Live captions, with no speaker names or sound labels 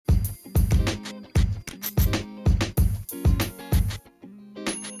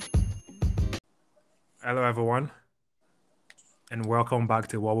Hello, everyone, and welcome back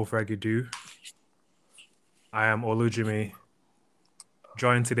to What Will Fergie Do. I am Olujimi,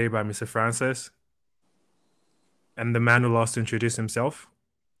 joined today by Mr. Francis and the man who loves to introduce himself.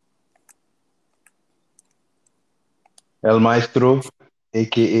 El Maestro,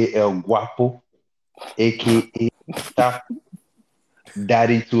 aka El Guapo, aka Top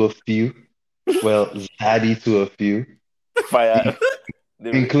Daddy to a few. Well, Zaddy to a few, Fire,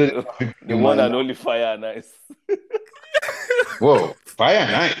 including the one and only Fire and Ice. Whoa, fire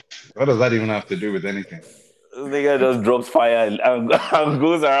night. What does that even have to do with anything? This nigga just drops fire and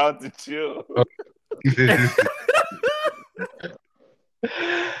goes around to chill.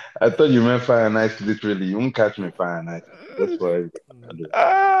 I thought you meant fire night literally. You won't catch me fire night. That's why I do.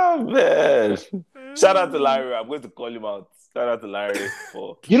 Ah, man. Shout out to Larry. I'm going to call him out. Shout out to Larry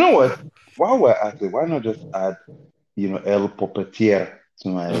for. You know what? While we're at it, why not just add, El Puppeteer to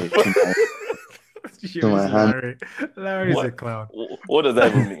my hand? Larry's a clown. What does that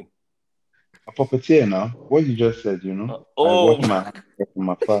even mean? A puppeteer now. What you just said, I Oh, watch my hand from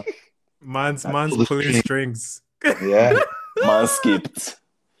afar. Man's pull the pulling strings. Yeah. Manscaped.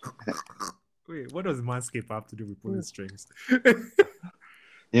 Wait, what does Manscaped have to do with pulling strings?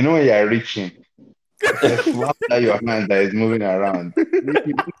 You know when you're reaching, the slap that your hand that is moving around.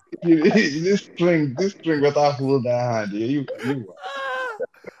 This string better hold that hand. You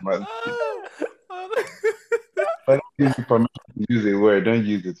must But give you permission to use a word, don't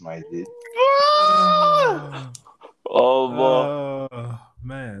use it, my dear. Oh,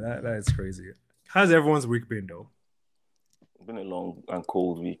 man, that is crazy. How's everyone's week been, though? It's been a long and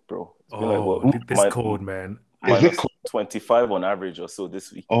cold week, bro. It's been this cold, man. Is it 25 on average or so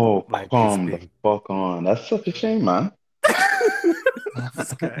this week. Oh, come the fuck on. That's such a shame, man.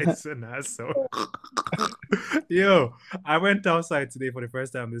 This guy's an asshole. Yo, I went outside today for the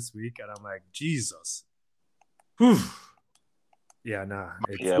first time this week, and I'm like, Jesus. Whew. Yeah, nah.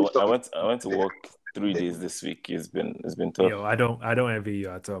 I went to work 3 days this week. It's been tough. Yo, I don't envy you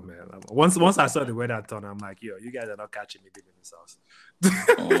at all, man. Once I saw the weather turn, I'm like, yo, you guys are not catching me big in this house.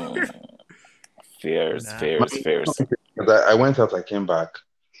 Fairs. I went out, I came back,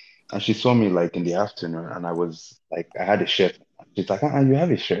 and she saw me like in the afternoon, and I was like, I had a shirt. She's like, you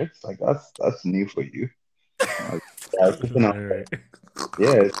have a shirt? Like that's new for you. Yeah,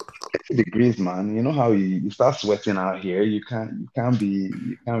 it's 60 degrees, man. You know how you start sweating out here. You can't be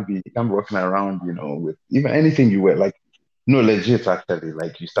walking around, with even anything you wear. Like, no, legit actually.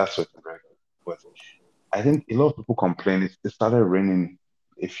 Like you start sweating, right? But I think a lot of people complain. It started raining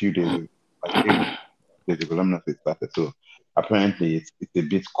a few days ago, like 8 days ago. Let me know if it started. So apparently it's a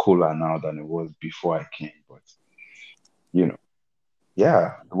bit cooler now than it was before I came. But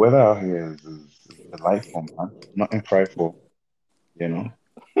yeah, the weather out here is delightful, man. Nothing frightful, 30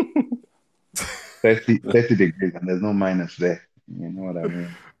 degrees and there's no minus there. You know what I mean?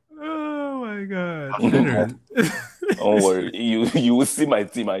 Oh my God. Don't worry. You will see my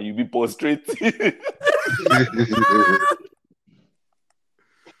team and you'll be prostrated.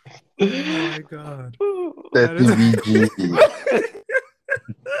 Oh my God. 30 VG.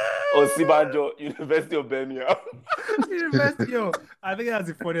 Osibanjo, University of Birmingham. I think that's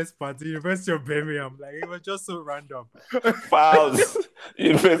the funniest part. The University of Birmingham. Like, it was just so random. Files.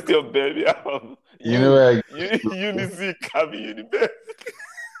 University of Birmingham. You know where Unizik, University.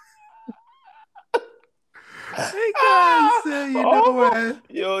 Hey guys, you know where?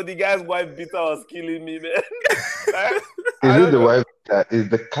 Yo, the guy's wife beater was killing me, man. Is it the wife that is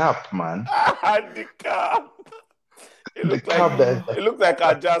the cap, man? The cap. It looks like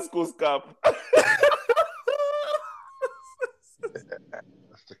a Jasco's cap. That's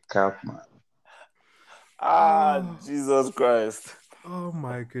the cap, man. Jesus Christ. Oh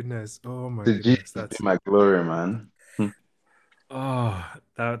my goodness. That's my glory, man. Oh,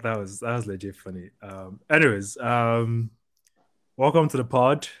 that was legit funny. Anyways, welcome to the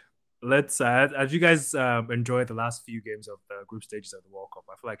pod. Let's as you guys enjoyed the last few games of the group stages of the World Cup,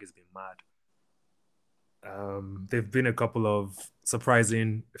 I feel like it's been mad. There've been a couple of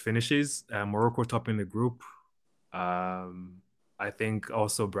surprising finishes. Morocco topping the group. I think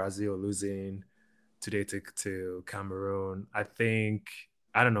also Brazil losing today to Cameroon. I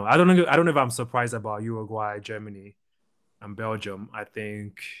don't know if I'm surprised about Uruguay, Germany, and Belgium. I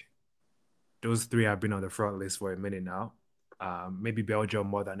think those three have been on the front list for a minute now. Maybe Belgium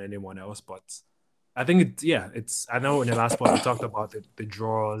more than anyone else, but I think I know in the last part we talked about the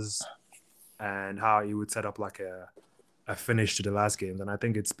draws and how you would set up like a finish to the last game. And I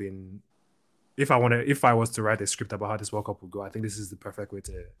think it's been, if I was to write a script about how this World Cup would go, I think this is the perfect way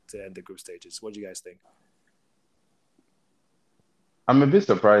to end the group stages. What do you guys think? I'm a bit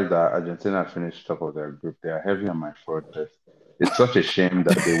surprised that Argentina finished top of their group. They are heavy on my fraud list. It's such a shame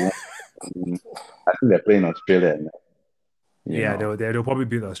that they won't. I think they're playing Australia now, you Yeah, know. they'll probably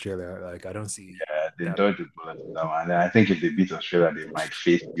beat Australia. Like I don't see They that. dodged the bullet with that one. And I think if they beat Australia, they might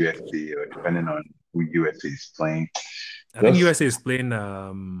face USA or depending on who USA is playing. I think Just USA is playing.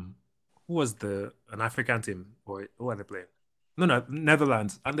 Who was an African team or who are they playing? No,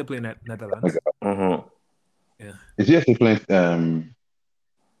 Netherlands. Aren't they playing Netherlands? Mm-hmm. Yeah. is USA playing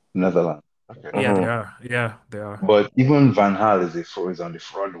Netherlands? Okay. Yeah, they Mm-hmm. are. Yeah, they are. But even Van Gaal is on the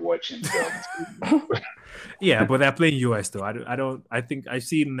front watch himself. Yeah, but they're playing US though. I think I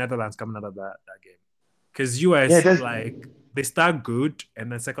see Netherlands coming out of that game. Because Yeah, US, that's like, they start good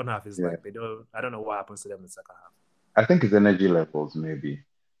and then second half is yeah. like I don't know what happens to them in the second half. I think it's energy levels, maybe.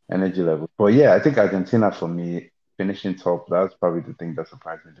 Energy levels. But yeah, I think Argentina for me, finishing top, that's probably the thing that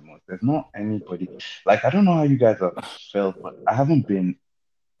surprised me the most. There's not anybody like I don't know how you guys have felt, but I haven't been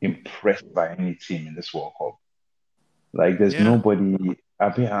impressed by any team in this World Cup. Like there's Yeah. nobody.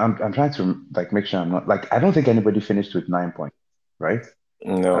 I'm trying to like make sure I'm not like I don't think anybody finished with 9 points, right?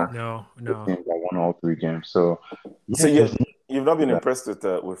 No. No. Teams that won all three games. So So yeah, there's you've not been that. impressed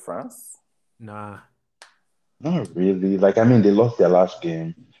with France? Nah. Not really. Like I mean, they lost their last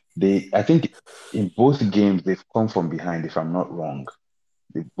game. I think in both games they've come from behind. If I'm not wrong,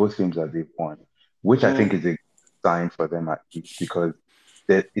 both games that they've won, which I think Mm. is a sign for them at least because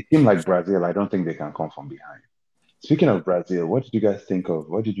a team like Brazil, I don't think they can come from behind. Speaking of Brazil, what did you guys think of?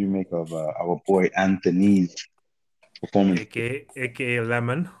 What did you make of our boy Anthony's performance? AKA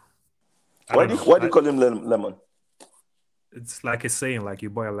Lemon. I Why don't do you know. why do you call him Lemon? It's like a saying, like you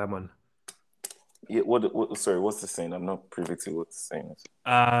boy a lemon. Yeah, sorry, what's the saying? I'm not privy to what the saying is.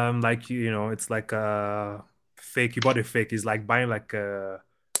 Like it's like a fake. You bought a fake. It's like buying like a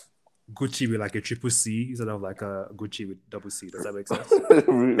Gucci with like a triple C instead of like a Gucci with double C. Does that make sense?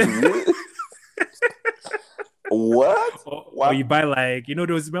 Really? What? Or you buy like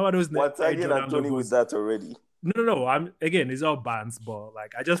those. Remember those We're Air tagging Jordan Anthony with logos? that already. No. I'm again. It's all bands, but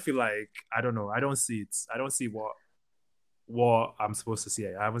like I just feel like I don't know. I don't see it. I don't see what I'm supposed to see.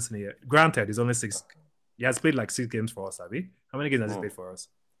 I haven't seen it yet. Granted, it's only 6. He has played like 6 games for us, have he? How many games has he played for us?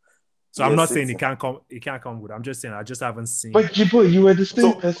 So I'm Yes, not saying he it's can't come. He can't come good. I'm just saying I just haven't seen. But Jibo, you were the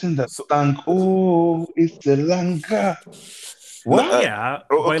same So- person that so- sang, "Oh, it's the Langa." What? Yeah,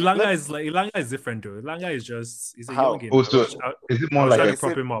 oh, but okay, Ilanga is different though. Ilanga is just he's a How? young game. Oh, so is it more like trying a to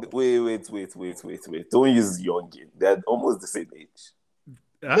prop him up. Wait. Don't use young game. They're almost the same age.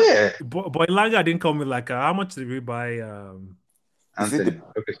 yeah? But Ilanga didn't come with like how much did we buy? Anthony.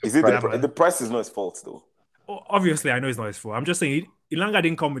 Okay, so Is it price- man. the price is not his fault though? Obviously, I know it's not his fault. I'm just saying Ilanga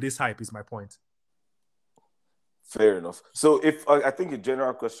didn't come with this hype. Is my point. Fair enough. So if I think a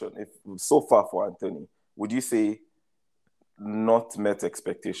general question, if so far for Anthony, would you say not met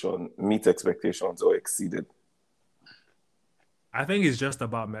expectation, meet expectations, or exceeded? I think it's just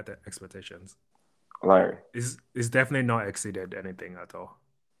about met expectations. Larry. It's definitely not exceeded anything at all.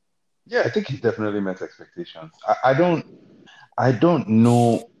 Yeah, I think he definitely met expectations. I don't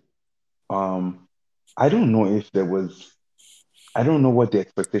know. I don't know if there was. I don't know what the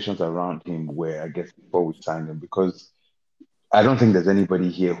expectations around him were. I guess before we signed him, because I don't think there's anybody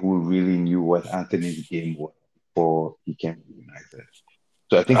here who really knew what Anthony's game was before he came to United.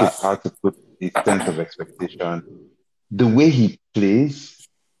 So I think it's hard to put a sense of expectation. The way he plays,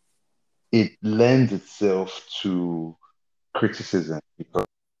 it lends itself to criticism because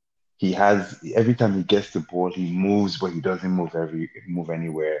he has every time he gets the ball, he moves, but he doesn't move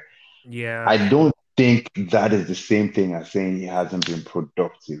anywhere. Yeah, I don't think that is the same thing as saying he hasn't been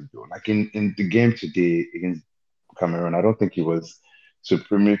productive though. Like in the game today against Cameroon, I don't think he was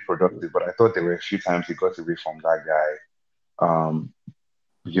supremely productive, but I thought there were a few times he got away from that guy.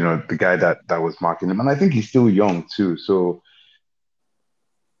 The guy that was marking him. And I think he's still young too. So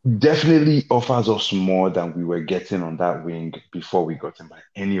definitely offers us more than we were getting on that wing before we got him by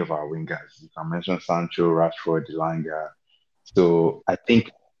any of our wingers. You can mention Sancho, Rashford, Elanga. So I think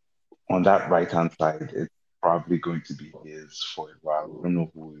on that right hand side, it's probably going to be his for a while. We don't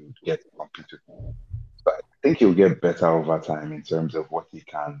know who we would get to compete with. But I think he'll get better over time in terms of what he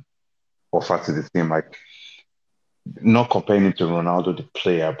can offer to the team. Like not comparing him to Ronaldo the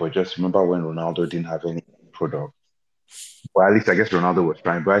player, but just remember when Ronaldo didn't have any product. Well, at least I guess Ronaldo was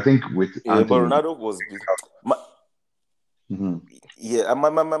trying. But I think with Yeah, but Anthony, Ronaldo was big. Yeah,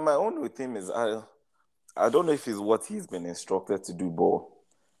 my own with him is I don't know if it's what he's been instructed to do, but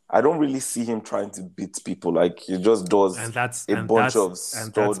I don't really see him trying to beat people. Like he just does and that's a and bunch that's of and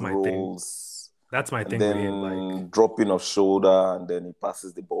stud that's my thing. roles. That's my and thing with him. Like, then dropping off shoulder, and then he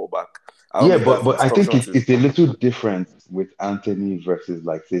passes the ball back. I don't Yeah, think that's the but I think instructions. it's a little different with Anthony versus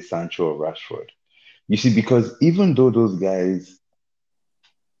like say Sancho or Rashford. You see, because even though those guys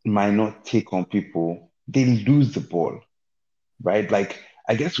might not take on people, they lose the ball, right? Like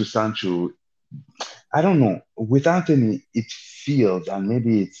I guess with Sancho, I don't know. With Anthony, it feels, and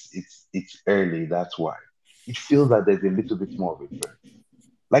maybe it's early, that's why. It feels like there's a little bit more of a threat.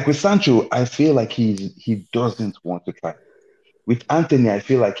 Like with Sancho, I feel like he doesn't want to try. With Anthony, I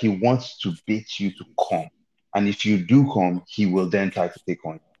feel like he wants to bait you to come. And if you do come, he will then try to take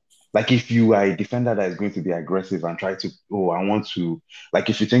on you. Like if you are a defender that is going to be aggressive and try to, oh, I want to, like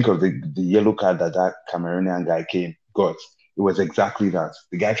if you think of the yellow card that Cameroonian guy got, it was exactly that.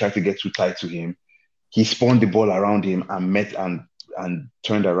 The guy tried to get too tight to him. He spun the ball around him and and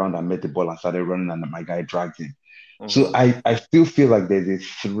turned around and met the ball and started running, and my guy dragged him. So Mm-hmm. I still feel like there's a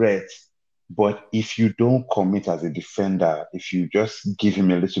threat, but if you don't commit as a defender, if you just give him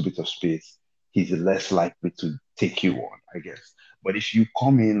a little bit of space, he's less likely to take you on, I guess. But if you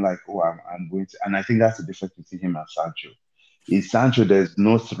come in like, oh, I'm going to, and I think that's the difference between him and Sancho. In Sancho, there's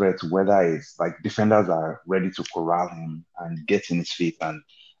no threat, whether it's like defenders are ready to corral him and get in his feet and,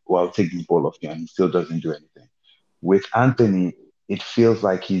 well, I'll take this ball off you, and he still doesn't do anything. With Anthony, it feels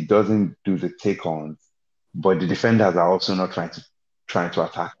like he doesn't do the take ons, but the defenders are also not trying to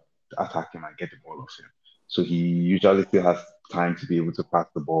attack him and get the ball off him. So he usually still has time to be able to pass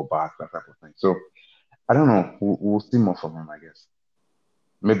the ball back, that type of thing. So I don't know. We'll see more from him, I guess.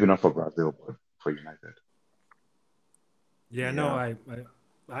 Maybe not for Brazil, but for United. yeah, no,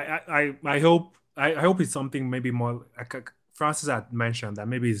 Yeah. I hope it's something maybe more. Like Francis had mentioned that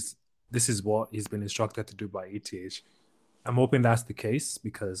maybe this is what he's been instructed to do by ETH. I'm hoping that's the case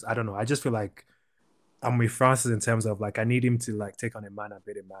because I don't know. I just feel like I'm with Francis in terms of like I need him to like take on a man and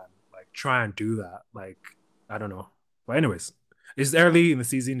beat a man. Like try and do that. Like I don't know. But anyways, it's early in the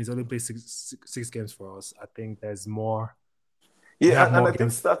season. He's only played six games for us. I think there's more. We Yeah, have and more I think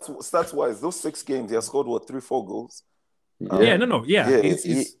games. stats wise, those 6 games he has scored what 3-4 goals. Yeah, no, yeah. Yeah,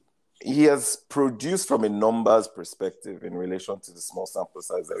 He's he has produced from a numbers perspective in relation to the small sample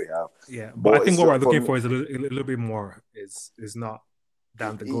size that we have. yeah, but I But think it's what we're just, for looking me, for is a little bit more. Is not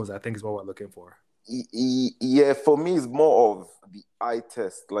down the goals. I think is what we're looking for. yeah, for me, it's more of the eye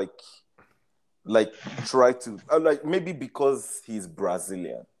test. Like try to like maybe because he's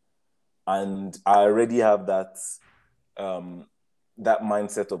Brazilian, and I already have that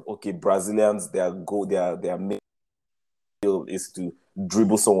mindset of okay, Brazilians, their main skill is to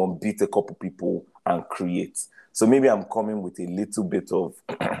dribble someone, beat a couple people, and create. So maybe I'm coming with a little bit of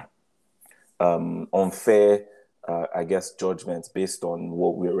unfair, I guess, judgments based on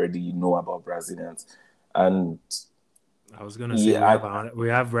what we already know about Brazilians. And I was gonna say yeah, we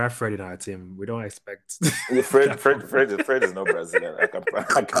have Fred in our team. We don't expect Fred, that from him. Fred is not Brazilian. I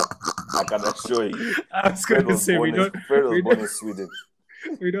can assure you. I was gonna say Fred was born in Sweden.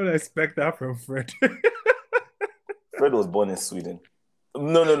 we don't expect that from Fred. Fred was born in Sweden.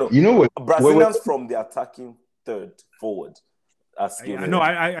 No. You know what? Brazilians from the attacking third forward are skilled. I know,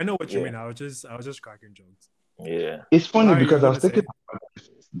 I know what you Yeah. mean. I was just cracking jokes. Yeah. It's funny Larry, because you're I was gonna thinking say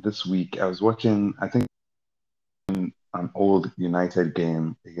about this week. I was watching, I think, an old United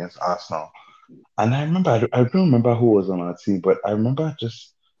game against Arsenal. And I don't remember who was on our team, but I remember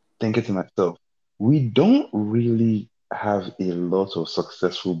just thinking to myself, we don't really have a lot of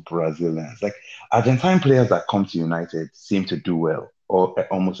successful Brazilians. Like Argentine players that come to United seem to do well or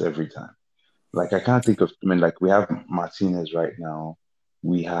almost every time. Like I can't think of, I mean, like we have Martinez right now.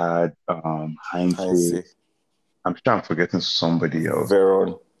 We had Heinze. Heinze. I'm sure I'm forgetting somebody else.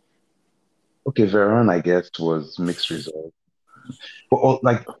 Veron. Okay, Veron, I guess, was mixed results. But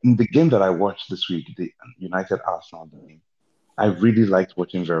like in the game that I watched this week, the United Arsenal game, I really liked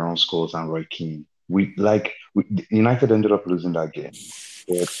watching Veron scores and Roy Keane. United ended up losing that game,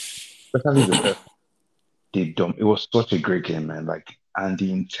 but especially the first, it was such a great game, man. Like, and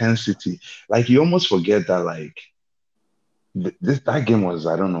the intensity, like you almost forget that like that game was,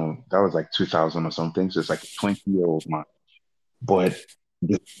 I don't know, that was like 2000 or something. So it's like a 20-year-old man, but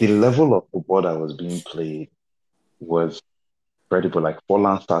the level of football that was being played was incredible. Like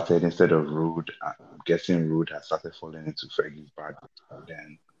Forlan started instead of Rude. I'm guessing Rude has started falling into Fergie's bad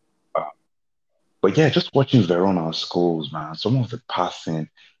then. Uh, but yeah, just watching Verona scores, man. Some of the passing,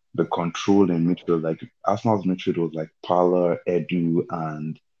 the control in midfield, like Arsenal's midfield was like Parler, Edu,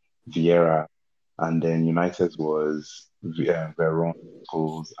 and Vieira, and then United's was Verona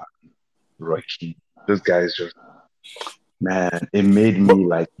scores and Roy Keane. Those guys just, man, it made But me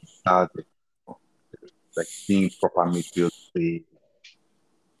like start like seeing proper midfield play.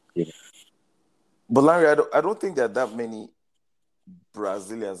 You know. But Larry, I don't think that many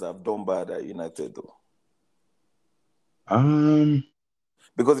Brazilians have done bad at United though.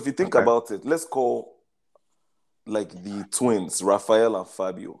 Because if you think about it, let's call like the twins, Rafael and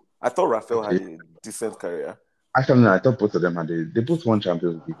Fabio. I thought Rafael had a decent career. Actually, no, I thought both of them they both won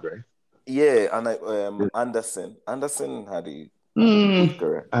Champions League, right? Yeah, and Anderson had a good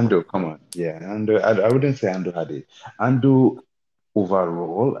career. Ando, come on. Yeah, Ando, I wouldn't say Ando had it. Ando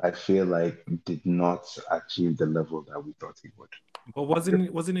overall, I feel like did not achieve the level that we thought he would. But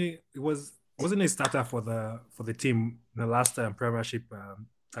wasn't he a starter for the team in the last Premiership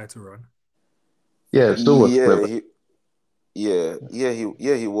title run? Yeah, so was Clever.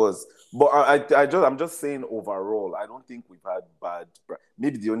 He was. But I'm just saying overall, I don't think we've had bad.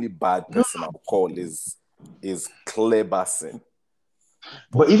 Maybe the only bad person I'll call is Kleberson.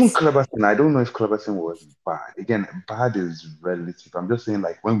 But even Kleberson, I don't know if Kleberson was bad. Again, bad is relative. I'm just saying,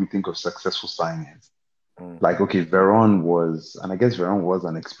 like, when we think of successful signings, like, okay, Veron was, and I guess Veron was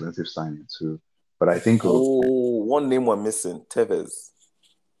an expensive signing too. But I think one name we're missing, Tevez.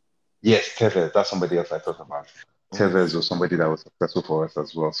 Yes, Tevez. That's somebody else I thought about. Tevez was somebody that was successful for us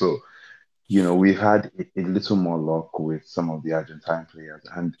as well. So, we've had a little more luck with some of the Argentine players.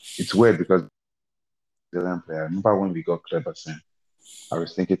 And it's weird because the Brazilian player, I remember when we got Kleberson, I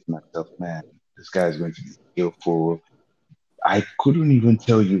was thinking to myself, man, this guy is going to be skillful. I couldn't even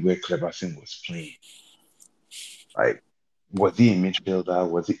tell you where Kleberson was playing. Like, was he a midfielder?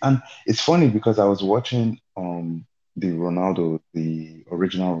 Was he? And it's funny because I was watching the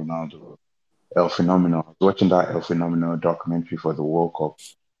original Ronaldo, El Phenomenal. I was watching that El Phenomenal documentary for the World Cup.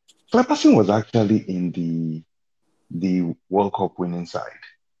 Kleberson was actually in the World Cup winning side.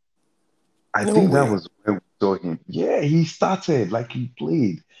 I think that was where we saw him. Yeah, he started, like he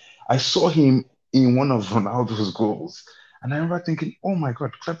played. I saw him in one of Ronaldo's goals. And I remember thinking, oh my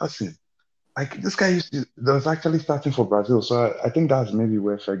God, Kleberson. Like this guy was actually starting for Brazil. So I think that's maybe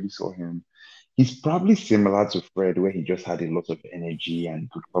where Fergie saw him. He's probably similar to Fred, where he just had a lot of energy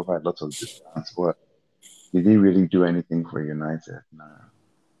and could cover a lot of distance. But did he really do anything for United? No.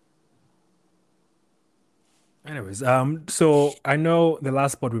 Anyways, so I know the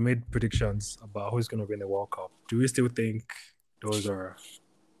last pod we made predictions about who's going to win the World Cup. Do we still think those are,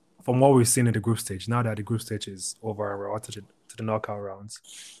 from what we've seen in the group stage, now that the group stage is over and we're on to the knockout rounds?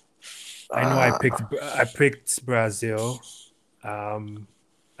 I know I picked Brazil.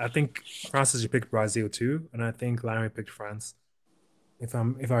 I think Francis, you picked Brazil too, and I think Larry picked France, if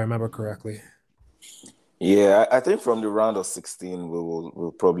I remember correctly. Yeah, I think from the round of 16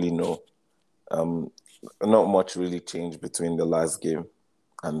 we'll probably know. Not much really changed between the last game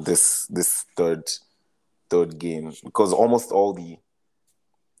and this third game, because almost all the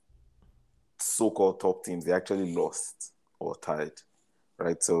so-called top teams, they actually lost or tied,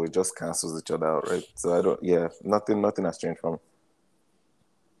 right? So it just cancels each other out, right? So nothing has changed from.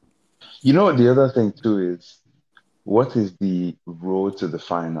 The other thing too is, what is the road to the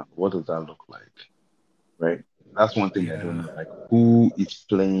final? What does that look like? Right? That's one thing I don't know. Like, who is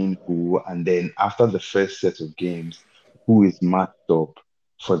playing who, and then after the first set of games, who is matched up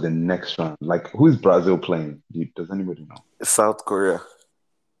for the next round? Like, who is Brazil playing? Does anybody know? South Korea.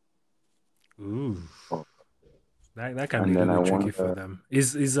 Ooh. Oh. That can be a little tricky for them.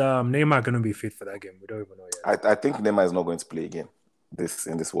 Is Neymar going to be fit for that game? We don't even know yet. I think Neymar is not going to play again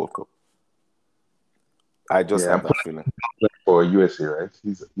in this World Cup. I just have that feeling. For USA, right?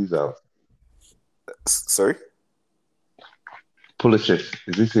 He's out. Sorry? Pulisic,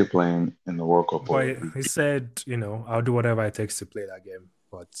 is he still playing in the World Cup? Well, he said, I'll do whatever it takes to play that game.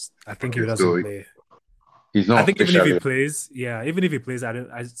 But I think if he doesn't play. He's not. I think even if he plays,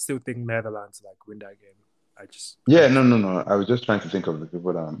 I still think Netherlands win that game. No. I was just trying to think of the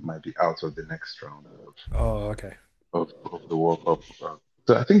people that might be out of the next round. Okay. Of the World Cup.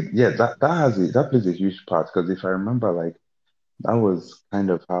 So I think that plays a huge part, because if I remember, that was kind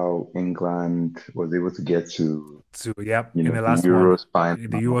of how England was able to get to in the last Euros final.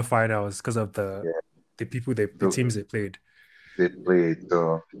 The Euro finals, because of the people the teams they played.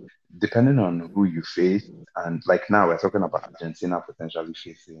 So depending on who you face, and now we're talking about Argentina potentially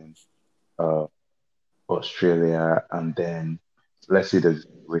facing Australia, and then let's say there's a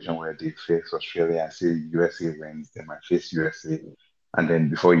situation where they face Australia and say USA wins, they might face USA, and then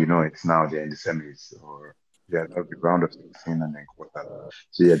before you know it, now they're in the semis, or that'll be round of 16 and then quarter.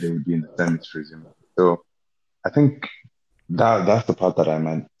 So they will be in the semis presumably. So I think that's the part that I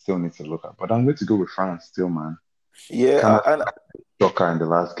might still need to look at. But I'm going to go with France still, man. Yeah, and Joker in the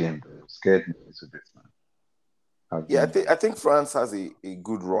last game scared me into this, man. I think France has a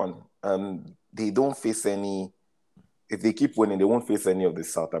good run. They don't face any if they keep winning, they won't face any of the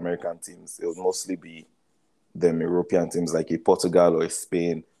South American teams. It will mostly be them European teams like a Portugal or a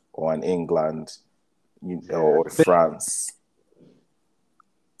Spain or an England or France,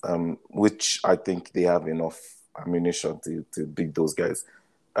 which I think they have enough ammunition to beat those guys.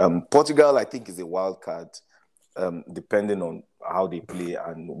 Portugal, I think, is a wild card, depending on how they play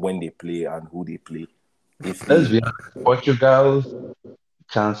and when they play and who they play. Let's be honest, Portugal's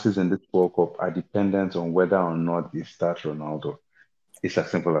chances in this World Cup are dependent on whether or not they start Ronaldo. It's as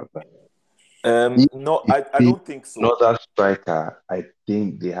simple as that. No, I don't think so. Another striker, I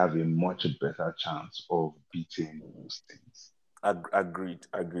think they have a much better chance of beating those teams. Agreed.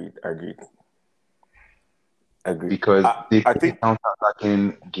 Because they think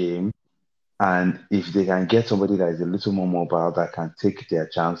counter-attacking game, and if they can get somebody that is a little more mobile that can take their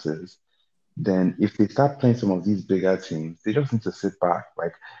chances, then if they start playing some of these bigger teams, they just need to sit back.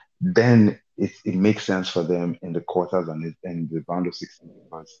 Like then it makes sense for them in the quarters and the round of 16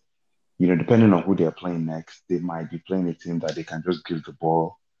 because depending on who they're playing next, they might be playing a team that they can just give the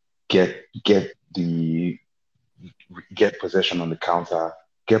ball, get possession on the counter,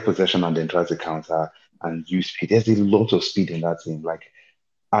 get possession and then try to counter and use speed. There's a lot of speed in that team. Like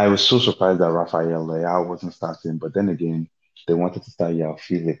I was so surprised that Rafael Leao wasn't starting, but then again, they wanted to start João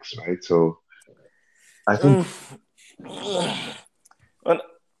Felix, right? So I think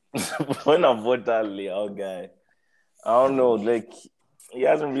when I bought that Leao guy, I don't know, like he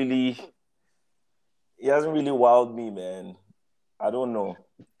hasn't really wowed me, man. I don't know.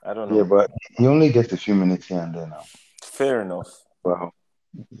 Yeah, but he only gets a few minutes here and there now. Fair enough. Wow.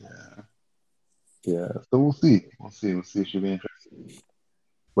 Yeah. So we'll see. It should be interesting.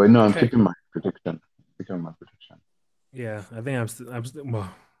 But no, I'm keeping my prediction. Yeah, I think I'm still, well,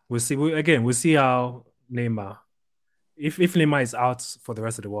 we'll see. We'll see how Neymar. If Neymar is out for the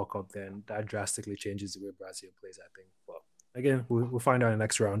rest of the World Cup, then that drastically changes the way Brazil plays, I think. But again, we'll find out in the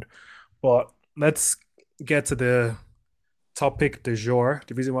next round. But let's get to the topic du jour,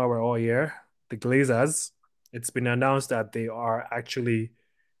 the reason why we're all here, the Glazers. It's been announced that they are actually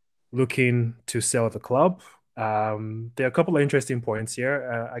looking to sell the club. There are a couple of interesting points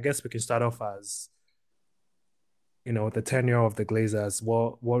here. I guess we can start off as the tenure of the Glazers.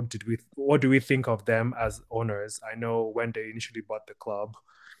 What do we think of them as owners? I know when they initially bought the club,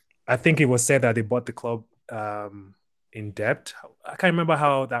 I think it was said that they bought the club in debt. I can't remember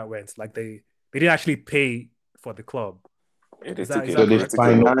how that went. Like they didn't actually pay for the club. They financed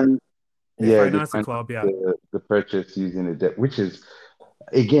the club, the purchase using the debt, which is,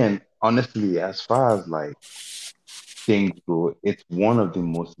 again, honestly, as far as like things go, it's one of the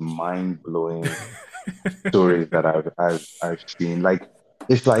most mind-blowing stories that I've seen. Like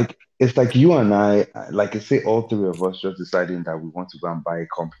it's like you and I, like I say, all three of us just deciding that we want to go and buy a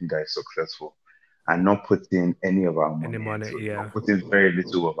company that is successful and not putting any of our money into it, or putting very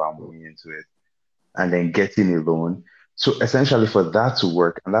little of our money into it, and then getting a loan. So essentially, for that to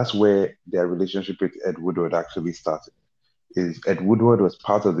work, and that's where their relationship with Ed Woodward actually started. Is Ed Woodward was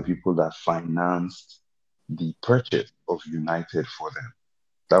part of the people that financed the purchase of United for them.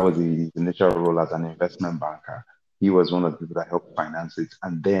 That was his initial role as an investment banker. He was one of the people that helped finance it.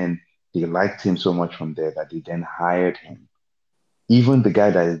 And then they liked him so much from there that they then hired him. Even the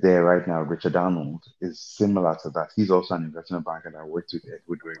guy that is there right now, Richard Arnold, is similar to that. He's also an investment banker that worked with Ed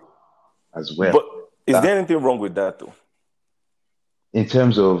Woodward as well. But is there anything wrong with that, though? In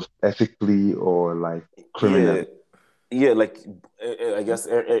terms of ethically or like criminally? Yeah, like I guess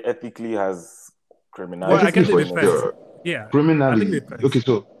ethically has criminality. Well, I guess it depends. Yeah. Criminally. Okay,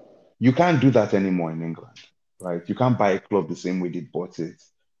 so you can't do that anymore in England, right? You can't buy a club the same way they bought it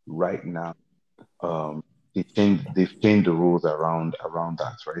right now. They've changed the rules around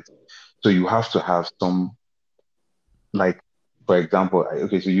that, right? So you have to have some, like, for example,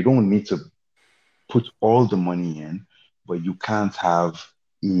 okay, so you don't need to put all the money in, but you can't have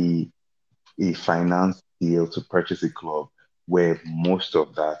a finance deal to purchase a club where most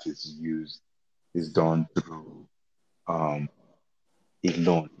of that is done through a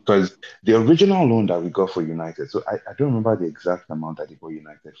loan. Because the original loan that we got for United, so I don't remember the exact amount that they got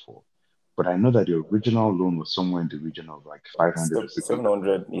United for, but I know that the original loan was somewhere in the region of like 500 or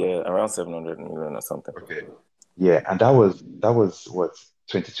 700, around 700 million or something. Okay. Yeah, and that was what,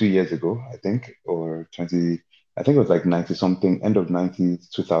 22 years ago, I think, or 20, I think it was like 90 something, end of 90s,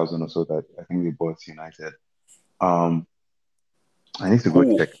 2000 or so that I think they bought United. I need to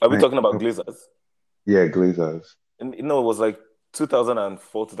go check. Are we talking about Glazers? Yeah, Glazers. No, it was like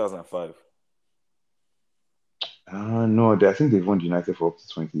 2004, 2005. No, I think they've owned United for up to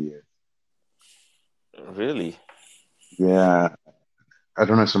 20 years. Really? Yeah. I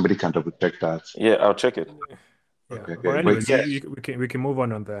don't know if somebody can double check that. Yeah, I'll check it. Yeah. Okay, But okay. But anyways, yes, we can move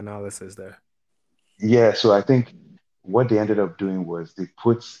on the analysis there. yeah, so I think what they ended up doing was they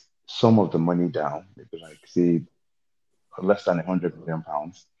put some of the money down, maybe like say less than 100 million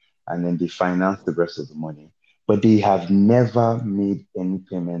pounds, and then they financed the rest of the money. But they have never made any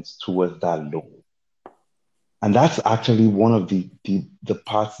payments towards that loan. And that's actually one of the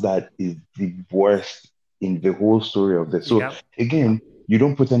parts that is the worst in the whole story of this. So Yeah. again, you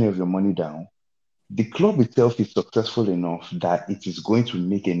don't put any of your money down. The club itself is successful enough that it is going to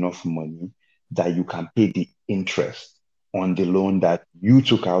make enough money that you can pay the interest on the loan that you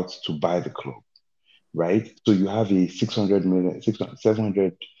took out to buy the club, right? So you have a 600 million,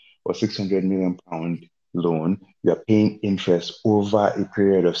 700 or 600 million pound loan. You are paying interest over a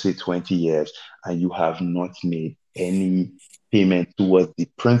period of, say, 20 years, and you have not made any payment towards the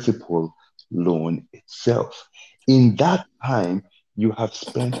principal loan itself. In that time, you have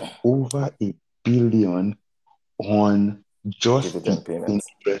spent over 1 billion on just the Dividend payments.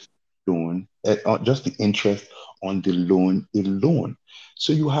 interest loan, just the interest on the loan alone.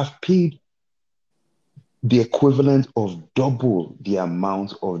 So you have paid the equivalent of double the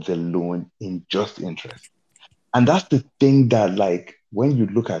amount of the loan in just interest. And that's the thing that, like, when you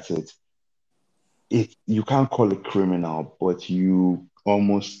look at it, you can't call it criminal, but you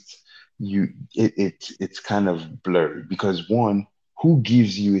almost it's kind of blurry because one, who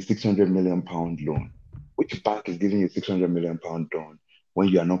gives you a 600 million pound loan? Which bank is giving you a 600 million pound loan when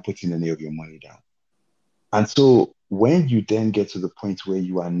you are not putting any of your money down? And so when you then get to the point where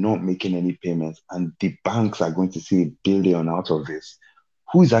you are not making any payments and the banks are going to see 1 billion out of this,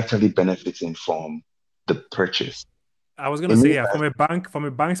 who is actually benefiting from the purchase? I was gonna It say, means yeah, that from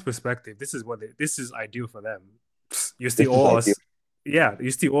a bank's perspective, this is ideal for them. You still this is owe ideal. us, yeah,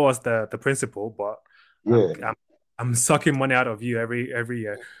 you still owe us the principal, but Yeah. I'm sucking money out of you every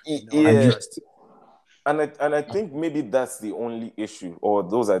year, on And you Yeah, interest. and I think maybe that's the only issue, or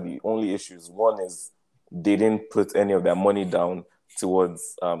those are the only issues. One is they didn't put any of their money down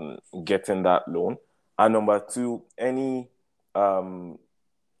towards getting that loan, and number two, um,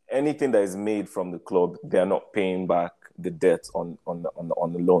 anything that is made from the club, they are not paying back the debt on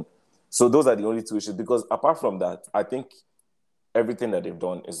the loan. So those are the only two issues. Because apart from that, I think everything that they've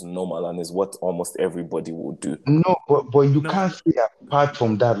done is normal and is what almost everybody would do. no, but you No, can't say apart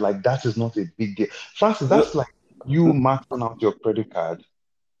from that, like that is not a big deal. Francis, No, that's like you maxing out your credit card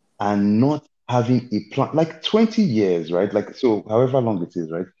and not having a plan, like 20 years, right? Like, so however long it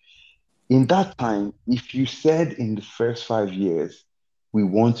is, right? In that time, if you said in the first 5 years, we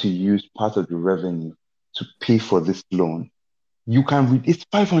want to use part of the revenue to pay for this loan, you can read it's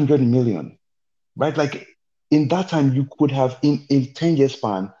 500 million, right? Like in that time, you could have in a 10-year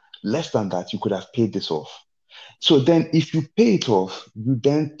span, less than that, you could have paid this off. So then if you pay it off, you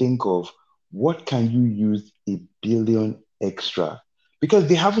then think of what can you use 1 billion extra? Because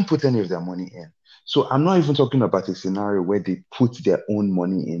they haven't put any of their money in. So I'm not even talking about a scenario where they put their own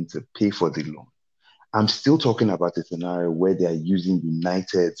money in to pay for the loan. I'm still talking about a scenario where they are using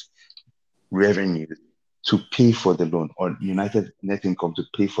United's revenues to pay for the loan or United net income to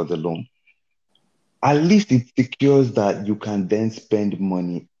pay for the loan. At least it secures that you can then spend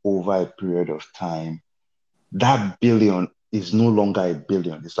money over a period of time. That billion is no longer 1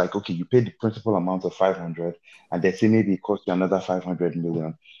 billion. It's like, okay, you paid the principal amount of 500 and they say maybe it costs you another 500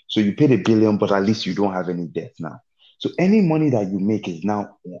 million. So you paid 1 billion, but at least you don't have any debt now. So any money that you make is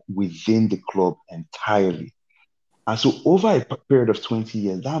now within the club entirely. And so over a period of 20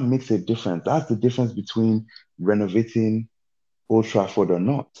 years, that makes a difference. That's the difference between renovating Old Trafford or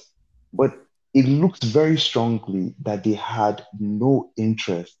not. But it looks very strongly that they had no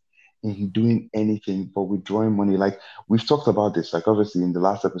interest in doing anything but withdrawing money. Like we've talked about this, like obviously in the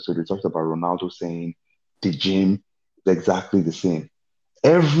last episode, we talked about Ronaldo saying the gym is exactly the same.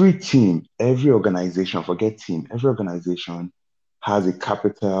 Every team, every organization, forget team, every organization has a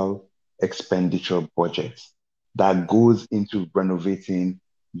capital expenditure budget that goes into renovating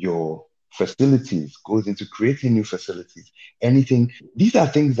your facilities, goes into creating new facilities, anything. These are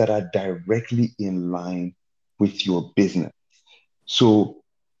things that are directly in line with your business. So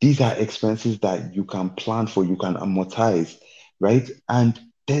these are expenses that you can plan for, you can amortize, right? And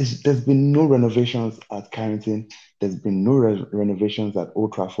there's been no renovations at Carrington. There's been no renovations at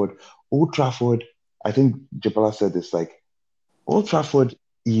Old Trafford. Old Trafford, I think Jabala said this, like Old Trafford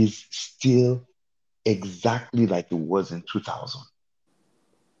is still exactly like it was in 2000.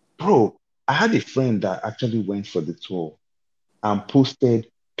 Bro, I had a friend that actually went for the tour and posted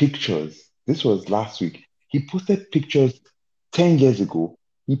pictures. This was last week. He posted pictures 10 years ago.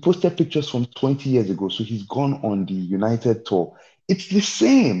 He posted pictures from 20 years ago. So he's gone on the United tour. It's the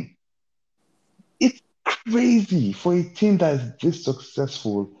same. It's crazy for a team that is this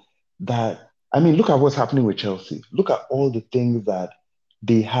successful. That I mean, look at what's happening with Chelsea. Look at all the things that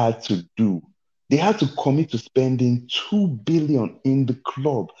they had to do. They had to commit to spending 2 billion in the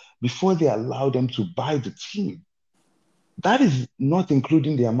club before they allowed them to buy the team. That is not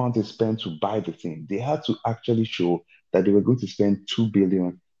including the amount they spent to buy the thing. They had to actually show that they were going to spend 2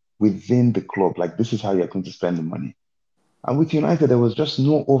 billion within the club. Like, this is how you're going to spend the money. And with United, there was just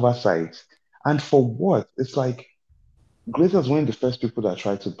no oversight. And for what? It's like Glazers weren't the first people that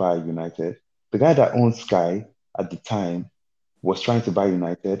tried to buy United. The guy that owned Sky at the time was trying to buy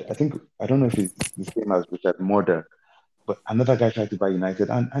United. I think, I don't know if it's the same as Richard Murdoch, but another guy tried to buy United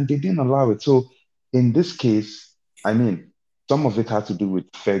and they didn't allow it. So in this case, I mean, some of it had to do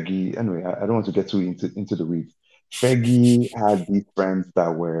with Fergie. Anyway, I don't want to get too into the weeds. Fergie had these friends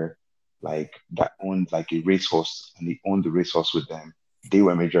that were like that owned like a racehorse and he owned the racehorse with them. They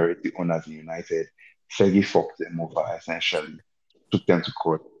were majority owners in United. Fergie fucked them over essentially, took them to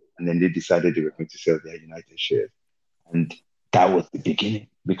court, and then they decided they were going to sell their United shares. And that was the beginning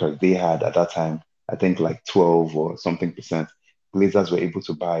because they had at that time, I think like 12 or something percent. Blazers were able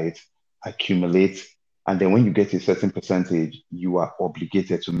to buy it, accumulate, and then when you get a certain percentage, you are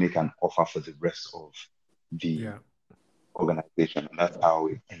obligated to make an offer for the rest of the Yeah. organization. And that's how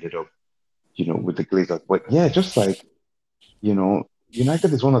it ended up, with the Glazers. But yeah, just like, you know,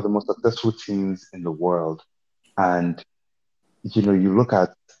 United is one of the most successful teams in the world. And, you look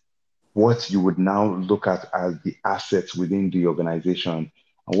at what you would now look at as the assets within the organization.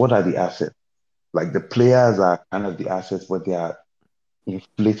 And what are the assets? Like the players are kind of the assets, but they are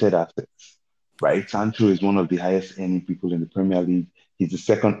inflated assets, right? Sancho is one of the highest earning people in the Premier League. He's the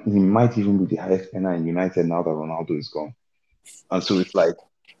second, he might even be the highest earner in United now that Ronaldo is gone. And so it's like,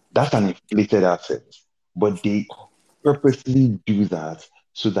 that's an inflated asset. But they purposely do that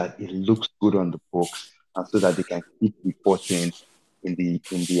so that it looks good on the books and so that they can keep reporting in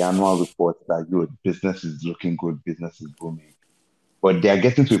the annual report that your business is looking good, business is booming. But they are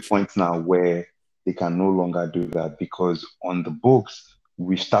getting to a point now where they can no longer do that because on the books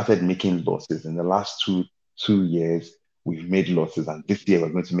we've started making losses. In the last two years, we've made losses, and this year we're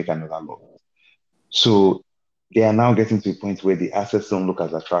going to make another loss. So they are now getting to a point where the assets don't look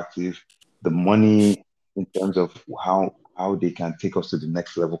as attractive. The money, in terms of how they can take us to the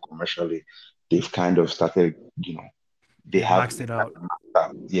next level commercially, they've kind of started, they They have maxed it out.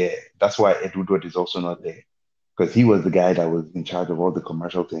 yeah. That's why Ed Woodward is also not there because he was the guy that was in charge of all the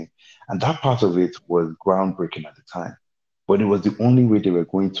commercial thing, and that part of it was groundbreaking at the time. But it was the only way they were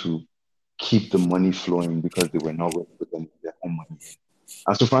going to keep the money flowing because they were not going to put their own money in.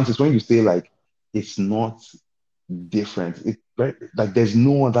 And so, Francis, when you say like it's not different. It's very, like there's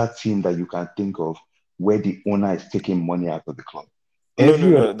no other team that you can think of where the owner is taking money out of the club. No, no,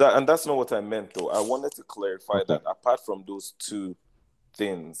 Every no. other, And that's not what I meant, though. I wanted to clarify okay. that apart from those two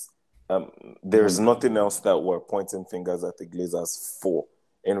things, there's Mhm. nothing else that we're pointing fingers at the Glazers for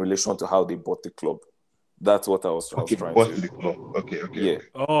in relation to how they bought the club. That's what I was Okay, trying what's to. the club? Okay, okay, Yeah, okay.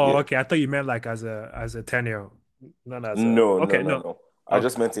 Oh, yeah. okay. I thought you meant like as a tenure, not as a. No, no, Okay, no, no. no. I Okay.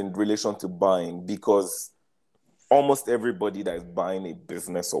 just meant in relation to buying because almost everybody that is buying a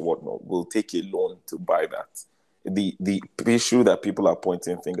business or whatnot will take a loan to buy that. The issue that people are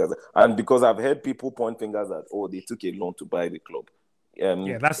pointing fingers at, and because I've heard people point fingers at, oh, they took a loan to buy the club.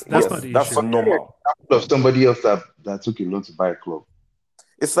 Yeah, that's not Yes, the that's issue. Yeah. normal. Of somebody else that took a loan to buy a club.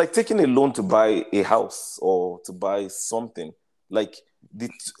 It's like taking a loan to buy a house or to buy something. Like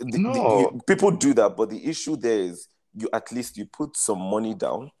No, people do that, but the issue there is you at least you put some money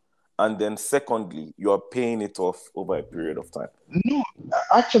down, and then secondly, you are paying it off over a period of time. no,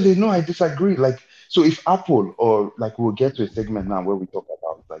 actually, no, I disagree. Like, so if Apple or like we'll get to a segment now where we talk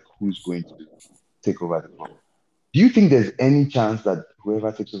about like who's going to take over the club. Do you think there's any chance that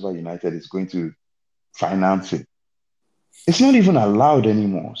whoever takes over United is going to finance it? It's not even allowed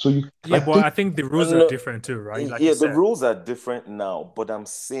anymore. So you Yeah, like but think I think the rules are No, different too, right? Like you yeah, the said. rules are different now, but I'm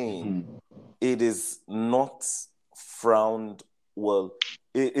saying Mhm. it is not frowned. Well,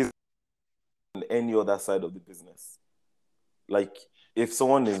 it is on any other side of the business. Like if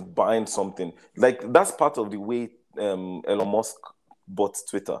someone is buying something, like that's part of the way Elon Musk bought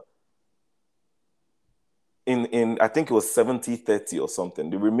Twitter. In I think it was 70-30 or something.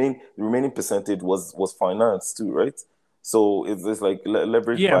 The remaining percentage was finance too, right? So it's like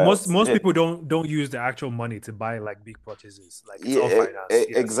leverage Yeah, most buyouts. most Yeah, people don't use the actual money to buy like big purchases. Like it's all yeah, finance. Yes.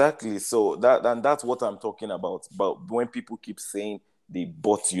 exactly. So that's what I'm talking about. But when people keep saying they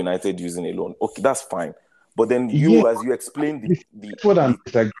bought United using a loan, okay, that's fine. But then Yeah, as you explained that's what I'm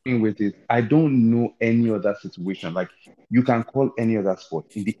disagreeing with is I don't know any other situation. Like you can call any other sport.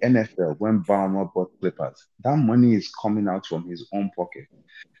 In the NFL, when Baumer bought Clippers, that money is coming out from his own pocket.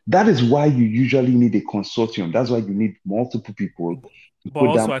 That is why you usually need a consortium. That's why you need multiple people to But put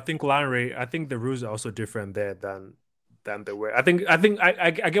also, down. I think Lanre, I think the rules are also different there than the way. I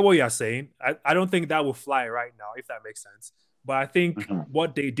get what you're saying. I don't think that will fly right now, if that makes sense. But I think Mhm.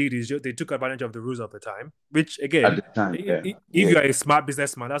 what they did is they took advantage of the rules of the time. Which At again, the time. Yeah. if yeah. you're a smart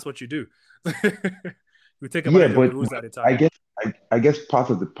businessman, that's what you do. You take Yeah, advantage of the but rules at the I time. guess I guess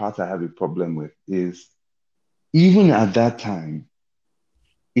part of the part I have a problem with is even at that time,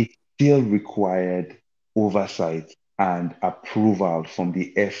 it still required oversight and approval from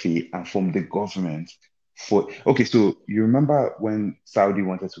the FA and from the government for okay, so you remember when Saudi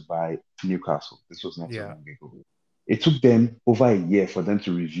wanted to buy Newcastle? This was not so Yeah, long ago. It took them over a year for them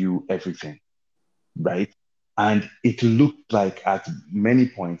to review everything, right? And it looked like at many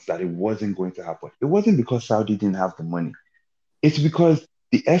points that it wasn't going to happen. It wasn't because Saudi didn't have the money. It's because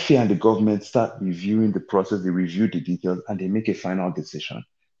the FA and the government start reviewing the process, they review the details, and they make a final decision.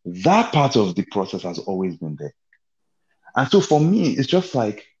 That part of the process has always been there. And so for me, it's just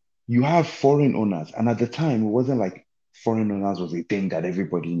like you have foreign owners. And at the time, it wasn't like foreign owners was a thing that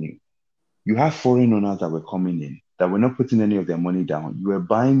everybody knew. You have foreign owners that were coming in, that were not putting any of their money down. You were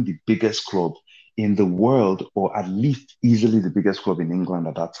buying the biggest club in the world, or at least easily the biggest club in England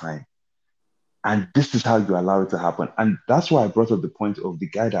at that time. And this is how you allow it to happen. And that's why I brought up the point of the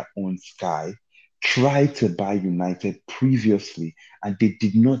guy that owns Sky tried to buy United previously, and they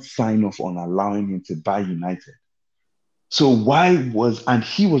did not sign off on allowing him to buy United. So and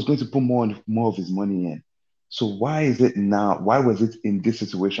he was going to put more of his money in. So why is it now, why was it in this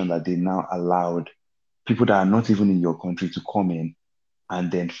situation that they now allowed people that are not even in your country to come in and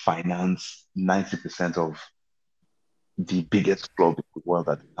then finance 90% of the biggest club in the world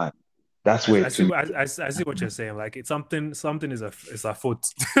at the time? That's where I to me, I see what you're saying. Like it's something is afoot.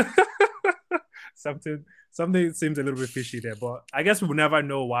 Something seems a little bit fishy there, but I guess we'll never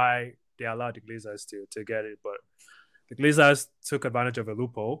know why they allowed the Glazers to get it. But the Glazers took advantage of a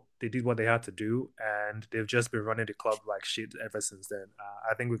loophole. They did what they had to do, and they've just been running the club like shit ever since then.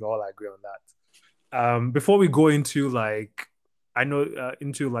 I think we can all agree on that. Before we go into like, I know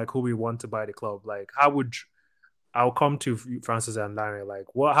into like who we want to buy the club, like how would I'll come to Francis and Larry.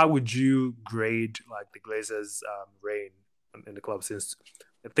 Like, what? How would you grade like the Glazers' reign in the club since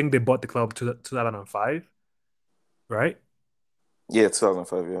I think they bought the club to 2005, right? Yeah,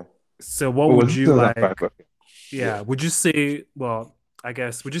 2005, yeah. So, what oh, would was it you 2005? like? Yeah. Yeah, would you say? Well, I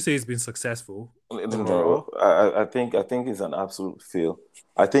guess would you say it's been successful In general, overall? I think it's an absolute fail.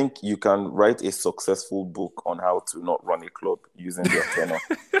 I think you can write a successful book on how to not run a club using their tenor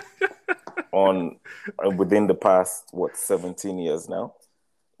on within the past 17 years now.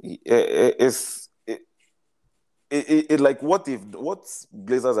 It's like what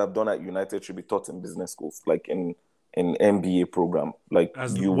Blazers have done at United should be taught in business schools, like in MBA program. Like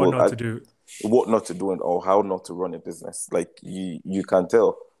As you what will not to do? what not to do and or how not to run a business. Like you can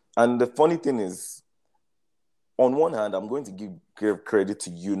tell. And the funny thing is, on one hand, I'm going to give credit to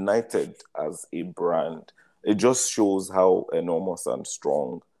United as a brand. It just shows how enormous and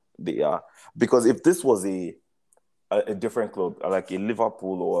strong they are. Because if this was a different club, like a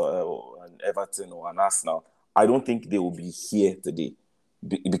Liverpool or an Everton or an Arsenal, I don't think they will be here today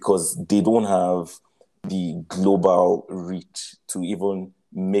because they don't have the global reach to even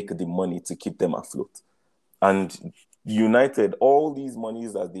make the money to keep them afloat. And United, all these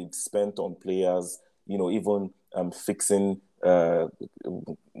monies that they've spent on players, even fixing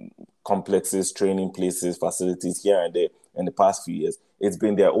complexes, training places, facilities here and there in the past few years, it's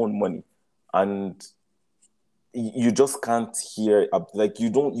been their own money. And you just can't hear, like you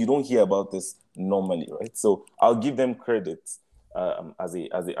don't hear about this normally, right? So I'll give them credit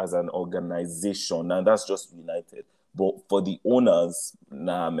as an organization, and that's just United. But for the owners,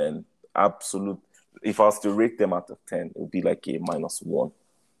 nah, man, absolute. If I was to rate them out of 10, it would be like a -1.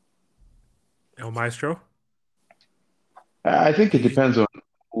 El Maestro. I think Do it you, depends on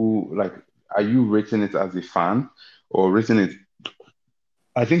who, like, are you rating it as a fan or rating it?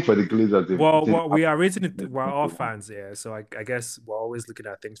 I think for the Glazers, they've beaten we are rating it. We're everything all they want. fans, yeah. So I guess we're always looking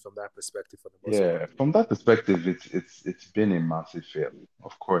at things from that perspective for the most part. Yeah, from that perspective, it's been a massive fail.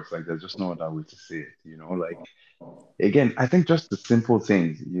 Of course, like there's just no other way to say it, like again, I think just the simple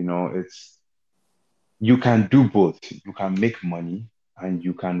things, it's you can do both. You can make money and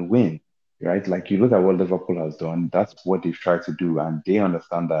you can win, right? Like you look at what Liverpool has done, that's what they've tried to do, and they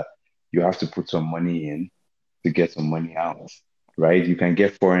understand that you have to put some money in to get some money out. right? You can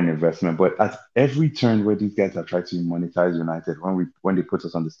get foreign investment, but at every turn where these guys are trying to monetize United, when they put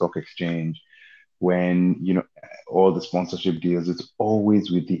us on the stock exchange, when all the sponsorship deals, it's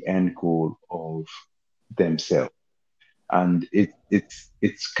always with the end goal of themselves. And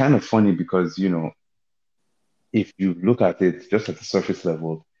it's kind of funny because if you look at it just at the surface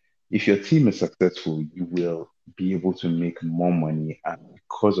level, if your team is successful, you will be able to make more money, and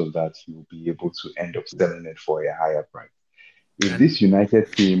because of that, you will be able to end up selling it for a higher price. If And this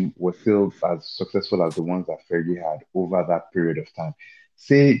United team was still as successful as the ones that Fergie had over that period of time,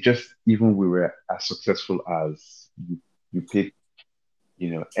 say just even we were as successful as you pick,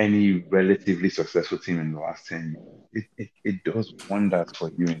 any relatively successful team in the last 10 years, it does wonders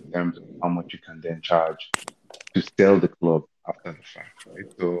for you in terms of how much you can then charge to sell the club after the fact, right?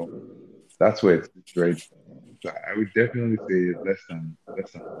 So that's where it's very. So I would definitely say less than.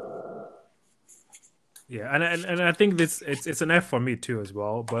 yeah, and I think this it's an F for me too as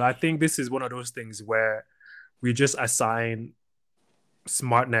well. But I think this is one of those things where we just assign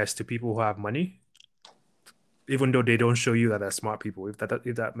smartness to people who have money, even though they don't show you that they're smart people. If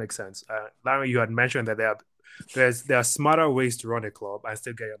that makes sense. Larry, you had mentioned that there are smarter ways to run a club and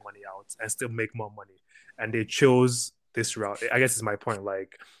still get your money out and still make more money, and they chose this route. I guess is my point.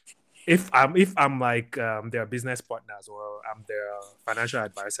 Like if I'm like their business partners or I'm their financial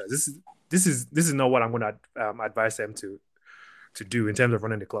advisors, this is not what I'm going to advise them to do in terms of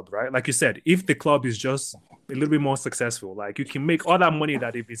running the club, right? Like you said, if the club is just a little bit more successful, like you can make all that money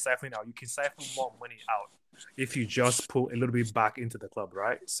that they've been siphoning out, you can siphon more money out if you just put a little bit back into the club,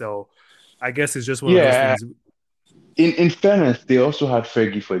 right? So I guess it's just one of those Yeah, things. in fairness, they also had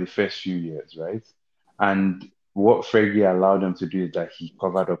Fergie for the first few years, right? And what Fergie allowed them to do is that he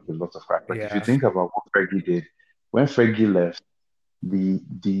covered up a lot of crack. Like if you Yeah, think about what Fergie did, when Fergie left,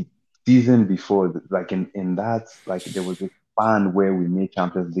 the season before, like in that, like there was a span where we made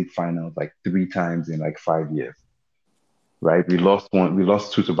Champions League finals like three times in like 5 years, right? We lost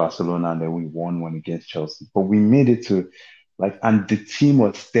two to Barcelona, and then we won one against Chelsea. But we made it to and the team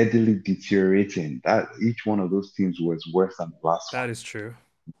was steadily deteriorating. That each one of those teams was worse than the last one. that is true.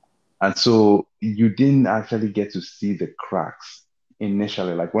 And so you didn't actually get to see the cracks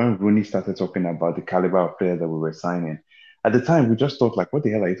initially. Like when Rooney started talking about the caliber of players that we were signing, at the time we just thought like, what the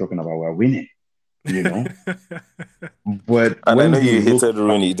hell are you talking about? We're winning, you know? But And I know when you you look hated back,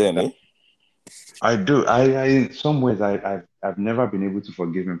 Rooney then, eh? I do. I in some ways I've never been able to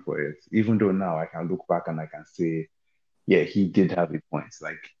forgive him for it. Even though now I can look back and I can say, yeah, he did have a point.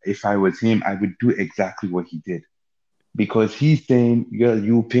 Like if I was him, I would do exactly what he did. Because he's saying, yeah,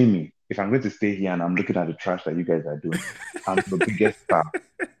 you pay me. If I'm going to stay here and I'm looking at the trash that you guys are doing, I'm the biggest star.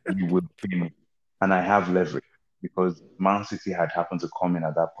 You will pay me. And I have leverage because Man City had happened to come in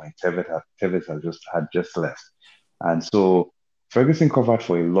at that point. Tevez had just left. And so Ferguson covered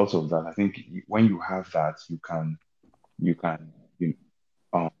for a lot of that. I think when you have that, you can you,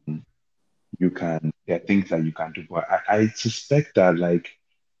 um there are things that you can do. But I suspect that like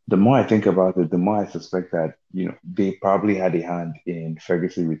the more I think about it, the more I suspect that, they probably had a hand in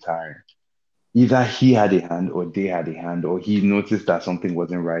Ferguson retiring. Either he had a hand or they had a hand, or he noticed that something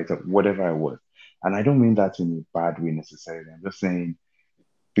wasn't right, or whatever it was. And I don't mean that in a bad way necessarily. I'm just saying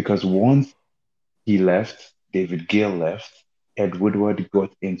because once he left, David Gill left, Ed Woodward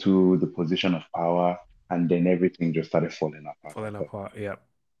got into the position of power, and then everything just started falling apart Falling after. apart. Yeah.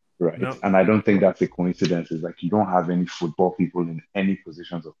 Right. No. And I don't think that's a coincidence. It's like you don't have any football people in any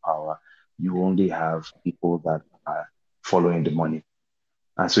positions of power. You only have people that are following the money.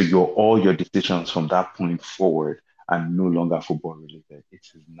 And so all your decisions from that point forward are no longer football related. It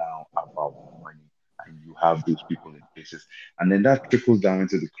is now about money. And you have those people in places. And then that trickles down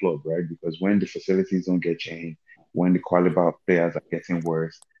into the club, right? Because when the facilities don't get changed, when the quality of players are getting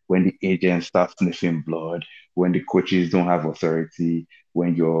worse, when the agents start sniffing blood, when the coaches don't have authority,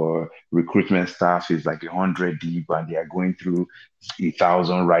 when your recruitment staff is like 100 deep and they are going through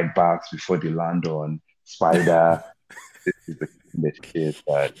 1,000 right backs before they land on Spider, this is the shit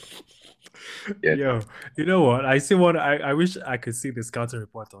that yeah, Yo, you know what? I see what I wish I could see the scouting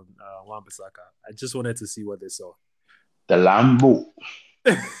report on Wan-Bissaka. I just wanted to see what they saw. the Lambo.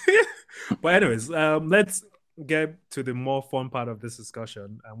 But anyways, let's get to the more fun part of this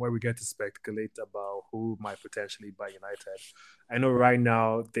discussion and where we get to speculate about who might potentially buy United. I know right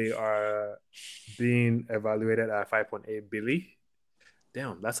now they are being evaluated at 5.8 billion.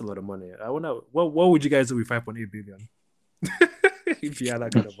 Damn, that's a lot of money. I wonder what would you guys do with 5.8 billion if you had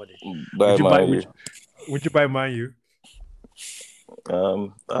that kind of money? By Would you buy Man would U. would you buy Man U?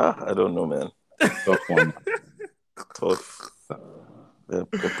 I don't know, man. Tough one. Tough. There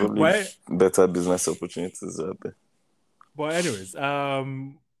probably Why? better business opportunities out there. But anyways,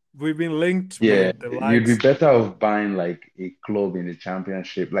 we've been linked Yeah, with the you'd be likes. better off buying like a club in the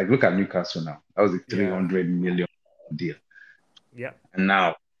championship. Like look at Newcastle now. That was a Yeah, 300 million deal. yeah. And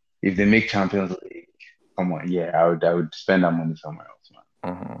now, if they make Champions League, come on, yeah, I would spend that money somewhere else,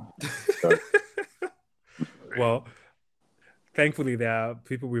 man. Mhm. So, Well, thankfully there are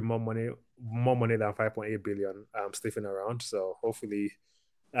people with more money than 5.8 billion sniffing around. So hopefully,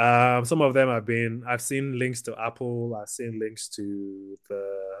 some of them have been. I've seen links to Apple. I've seen links to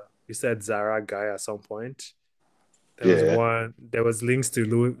you said Zara guy at some point. There was yeah, one. There was links to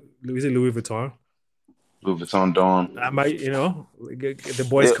Louis Vuitton. Louis Vuitton Dawn. I might, the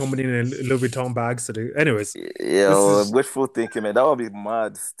boys Yeah, coming in Louis Vuitton bags. Anyways, yeah, this well, is wishful thinking, man. That would be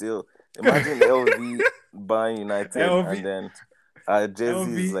mad still. Imagine LV buying United and LV. then our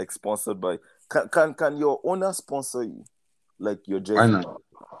jersey is LV. like sponsored by. Can your owner sponsor you? Like your Why jersey? not?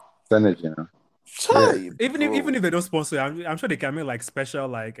 Synergy, you know? Yeah. Chai, Even bro. if they don't sponsor, I'm sure they can make like special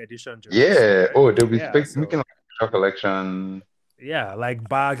like edition jerseys, Yeah. right? Oh, they'll be Yeah. making So like a collection. yeah, like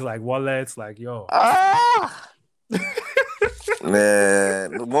bags, like wallets, like yo. Ah!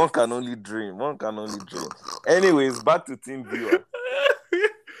 Man, one can only dream. One can only dream. Anyways, back to Team Viewer.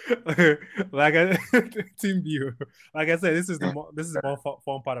 Like team view. Like I said, this is more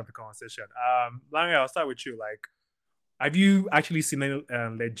fun part of the conversation. Larry, I'll start with you. Like, have you actually seen any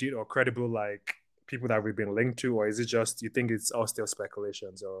legit or credible like people that we've been linked to, or is it just you think it's all still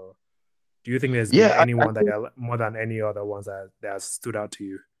speculations, or do you think there's been Yeah, anyone that more than any other ones that has stood out to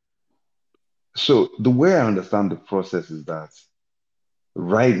you? so the way I understand the process is that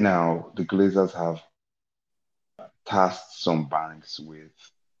right now the Glazers have tasked some banks with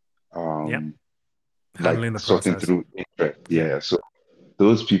Yep, um like handling the sorting process. through interest. Yeah, Yeah. So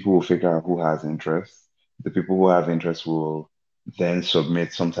those people will figure out who has interest. The people who have interest will then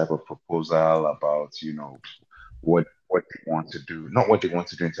submit some type of proposal about, what they want to do. Not what they want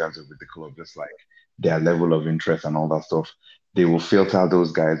to do in terms of with the club, just like their level of interest and all that stuff. They will filter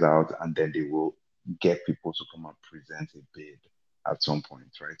those guys out and then they will get people to come and present a bid at some point,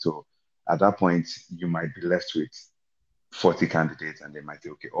 right? So at that point, you might be left with 40 candidates and they might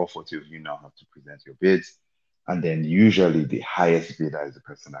say, okay, all 40 of you now have to present your bids. And then usually the highest bidder is the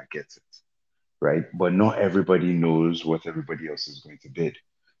person that gets it, right? But not everybody knows what everybody else is going to bid.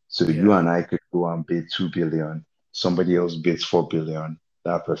 So you yeah, and I could go and bid 2 billion, somebody else bids 4 billion,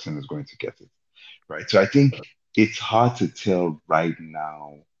 that person is going to get it, right? So I think it's hard to tell right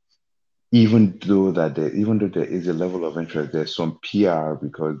now, even though there is a level of interest, there's some PR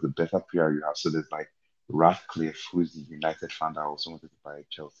because the better PR you have. So there's like Ratcliffe, who's the United fan that also wanted to buy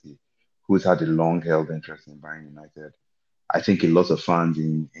Chelsea, who's had a long held interest in buying United. I think a lot of fans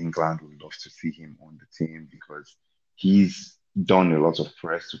in England would love to see him on the team because he's done a lot of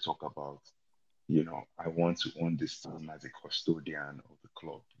press to talk about, I want to own this team as a custodian of the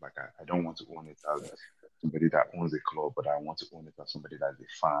club. Like I don't want to own it as somebody that owns a club, but I want to own it as somebody that's a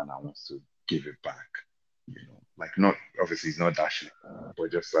fan and wants to give it back. Like not obviously he's not dashing,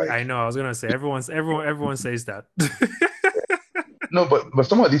 but just like I know. I was gonna say everyone says that. no, but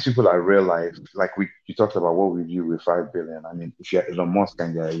some of these people are real life. Like you talked about what we view with 5 billion. I mean, if you're Elon Musk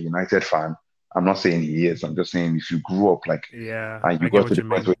and you're a United fan, I'm not saying he is. I'm just saying if you grew up like Yeah, and you I get got to what the you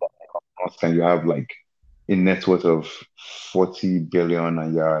point mean. where you're Elon Musk and you have like a net worth of 40 billion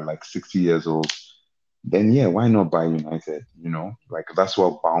and you're like 60 years old, then yeah, why not buy United? Like that's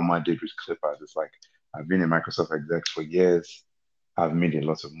what Bauma did with Clippers. It's like I've been a Microsoft exec for years. I've made a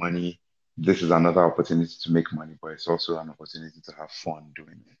lot of money. This is another opportunity to make money, but it's also an opportunity to have fun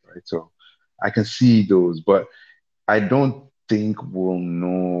doing it, right? So I can see those, but I don't think we'll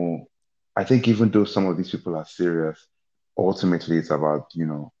know. I think even though some of these people are serious, ultimately it's about,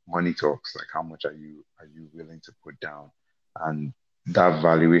 money talks, like how much are you willing to put down? And that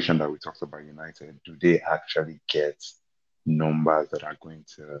valuation that we talked about United, do they actually get numbers that are going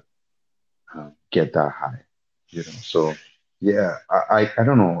to get that high? So yeah, I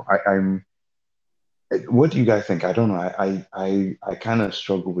don't know. What do you guys think? I don't know. I kind of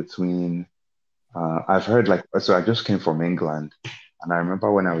struggle between I've heard like so I just came from England and I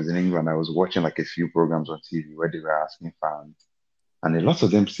remember when I was in England I was watching like a few programs on TV where they were asking fans and a lot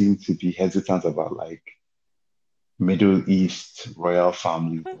of them seemed to be hesitant about like Middle East royal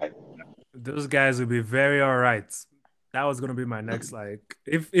family like Those guys will be very all right. That was gonna be my next like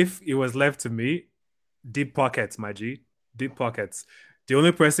if it was left to me, deep pockets, my G, deep pockets. The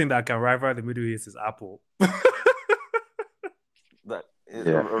only person that can rival the Middle East is Apple. That,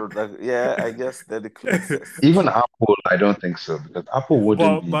 yeah. yeah, I guess they're the closest. Even Apple, I don't think so because Apple wouldn't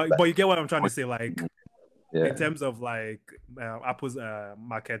but be but like but you get what I'm trying to say. Like yeah. in terms of like Apple's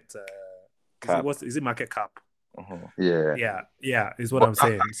market, Cap. is it market cap? Yeah. Yeah, is what But I'm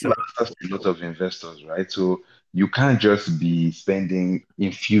saying. So that's a lot of investors, right? So you can't just be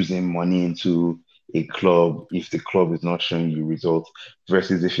infusing money into a club if the club is not showing you results.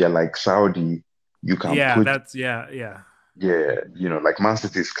 Versus if you're like Saudi, you can yeah, put, that's yeah. yeah, like Man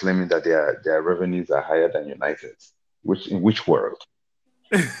City is claiming that their revenues are higher than United's. In which world?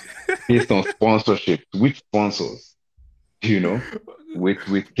 Based on sponsorship, which sponsors? You know, with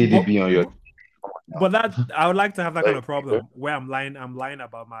But KDB on your but that I would like to have that kind like, of problem where I'm lying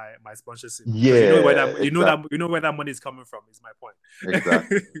about my sponsorship because yeah, you know where that money is coming from is my point.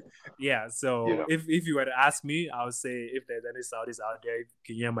 exactly. Yeah, You so know, if you were to ask me, I would say if there's any Saudis out there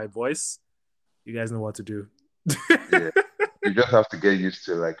can hear my voice, you guys know what to do. yeah. You just have to get used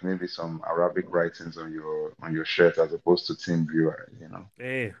to like maybe some Arabic writings on your shirt as opposed to team viewer.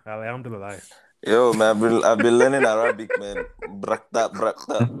 Hey, alhamdulillah. Yo, man, I've been learning Arabic, man. Brakta,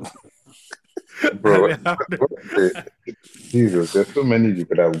 brakta. Bro, Jesus, there's so many you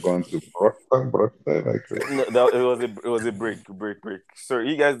could have gone to. Brockton, like No, it was a break.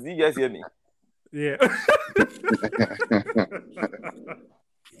 Sorry, you guys hear me? Yeah.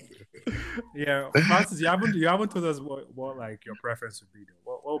 Yeah, Francis, you haven't told us what like your preference would be though.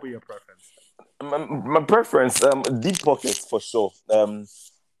 What would be your preference? My preference, deep pockets for sure.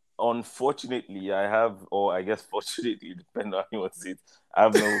 Unfortunately, I have, or I guess fortunately, depending on how you want to see it, I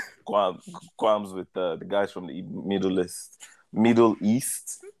have no qualms with the guys from the Middle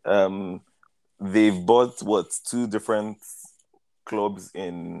East. They've bought two different clubs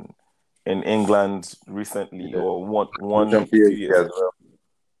in England recently, yeah. or one Mention a few PSG years as ago. well.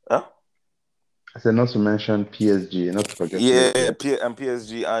 Huh? I said not to mention PSG, not to forget Yeah, PSG. and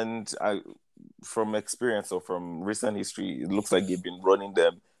PSG, and from experience or from recent history, it looks like they've been running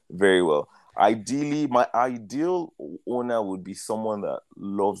them very well. Ideally, my ideal owner would be someone that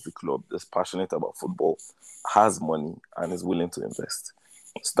loves the club, that's passionate about football, has money, and is willing to invest.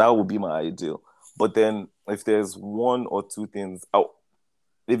 So that would be my ideal. But then, if there's one or two things,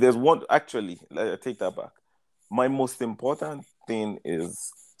 if there's one, actually, I take that back. My most important thing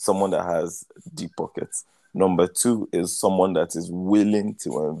is someone that has deep pockets. Number two is someone that is willing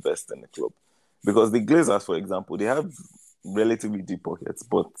to invest in the club. Because the Glazers, for example, they have relatively deep pockets,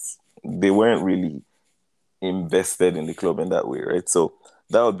 but they weren't really invested in the club in that way, right? So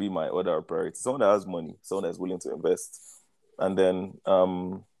that would be my other priority. Someone that has money, someone that's willing to invest, and then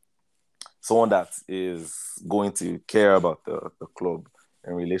someone that is going to care about the club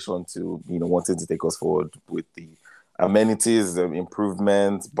in relation to wanting to take us forward with the amenities, the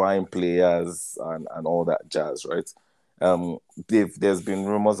improvements, buying players, and all that jazz, right? There's been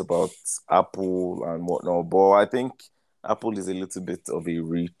rumors about Apple and whatnot, but I think Apple is a little bit of a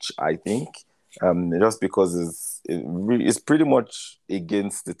reach. I think just because it's pretty much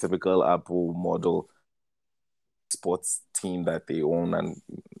against the typical Apple model sports team that they own, and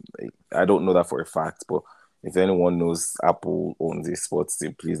I don't know that for a fact, but if anyone knows Apple owns a sports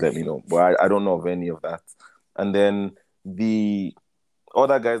team, please let me know. But I don't know of any of that. And then the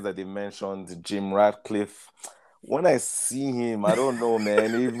other guys that they mentioned, Jim Radcliffe. When I see him, I don't know,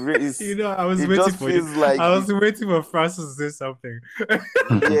 man. I was It waiting just for you. feels like I was waiting for Francis to say something.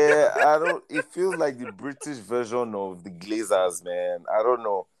 yeah, I don't. It feels like the British version of the Glazers, man. I don't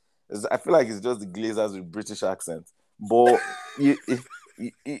know. I feel like it's just the Glazers with British accent. But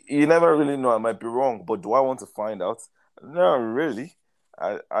you never really know. I might be wrong, but do I want to find out? No, really.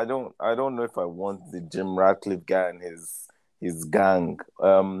 I don't know if I want the Jim Radcliffe guy and his gang.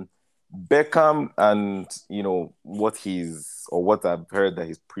 Beckham, and what I've heard that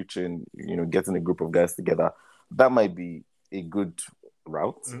he's preaching, getting a group of guys together, that might be a good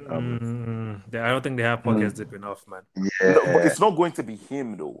route. I don't think they have pockets deep enough, man. No, but Yeah. it's not going to be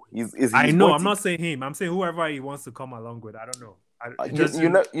him though. I know. Going I'm not saying him. I'm saying whoever he wants to come along with. I don't know.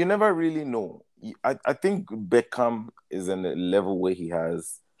 you never really know. I think Beckham is in a level where he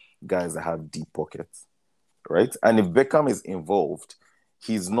has guys that have deep pockets, right? And if Beckham is involved,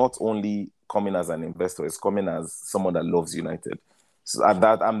 he's not only coming as an investor; he's coming as someone that loves United. So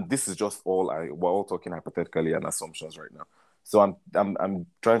this is just we're all talking hypothetically and assumptions right now. So I'm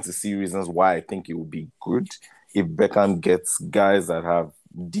trying to see reasons why I think it would be good if Beckham gets guys that have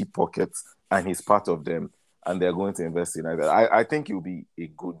deep pockets and he's part of them and they're going to invest in United. I think it would be a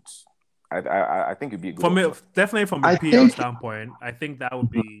good. I think it'd be a good option. Definitely from a I PR think standpoint, I think that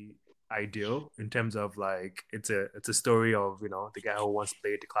would be ideal in terms of like it's a story of the guy who once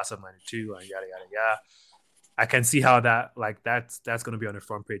played the class of '92 and yada yada yada. I can see how that's going to be on the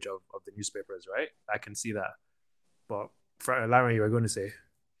front page of the newspapers, right? I can see that. But Lauren, you were going to say?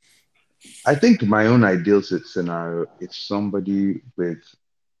 I think my own ideal scenario is somebody with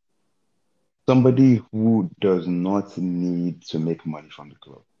somebody who does not need to make money from the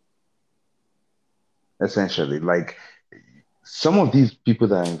club, essentially. Like some of these people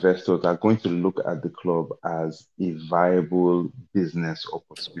that are investors are going to look at the club as a viable business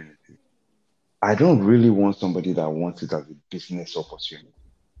opportunity. I don't really want somebody that wants it as a business opportunity,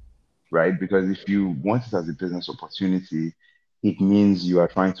 right? Because if you want it as a business opportunity, it means you are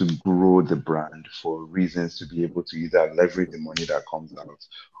trying to grow the brand for reasons to be able to either leverage the money that comes out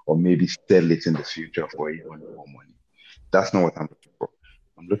or maybe sell it in the future for even more money. That's not what I'm looking for.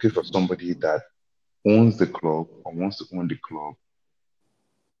 I'm looking for somebody that owns the club or wants to own the club,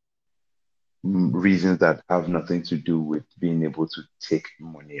 reasons that have nothing to do with being able to take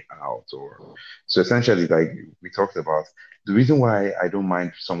money out. Or so essentially, like we talked about, the reason why I don't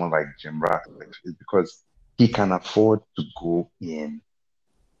mind someone like Jim Ratcliffe is because he can afford to go in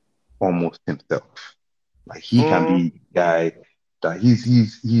almost himself. Like he can Mm, be the guy that he's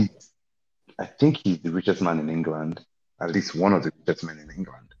I think he's the richest man in England, at least one of the richest men in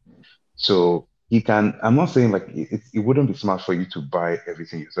England. So he can, I'm not saying like it wouldn't be smart for you to buy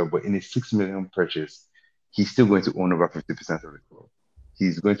everything yourself, but in a 6 million purchase, he's still going to own over 50% of the club.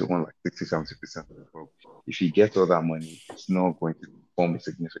 He's going to own like 60, 70% of the club. If he gets all that money, it's not going to form a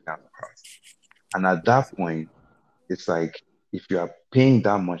significant part. And at that point, it's like if you are paying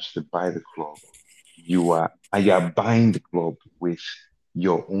that much to buy the club, you are buying the club with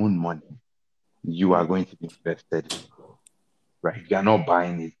your own money. You are going to be invested in the club, right? You're not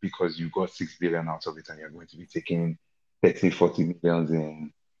buying it because you got 6 billion out of it and you're going to be taking 30, 40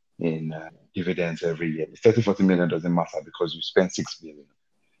 millions in dividends every year. The 30, 40 million doesn't matter because you spent 6 billion,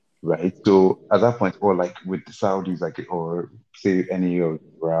 right? So at that point, or like with the Saudis, like or say any of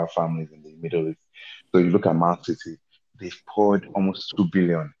the royal families in the Middle East. So you look at Man City, they've poured almost 2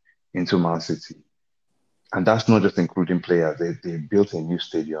 billion into Man City. And that's not just including players. They built a new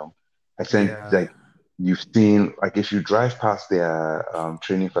stadium. I think Yeah. like you've seen like if you drive past their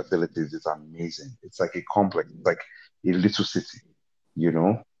training facilities, it's amazing. It's like a complex, it's like a little city, you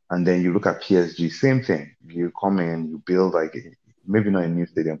know. And then you look at PSG, same thing. You come in, you build like maybe not a new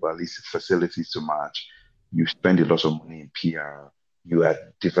stadium, but at least facilities to match. You spend a lot of money in PR. You are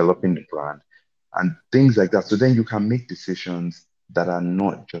developing the brand and things like that. So then you can make decisions that are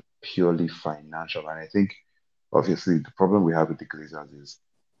not just purely financial. And I think obviously the problem we have with the Glazers is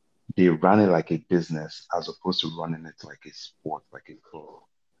they run it like a business as opposed to running it like a sport, like a club.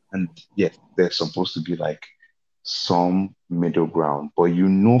 And yes, there's supposed to be like some middle ground, but you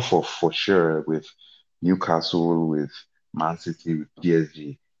know for sure with Newcastle, with Man City, with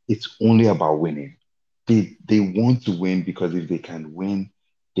PSG, it's only about winning. They want to win because if they can win,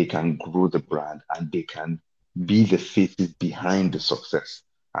 they can grow the brand and they can be the faces behind the success.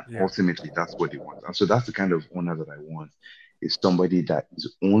 And Yeah. ultimately, that's what they want. And so that's the kind of owner that I want is somebody that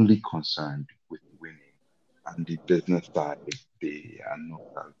is only concerned with winning and the business side, they are not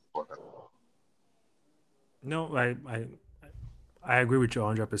as bothered. No, I agree with you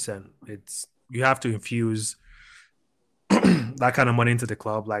 100%. It's you have to infuse that kind of money into the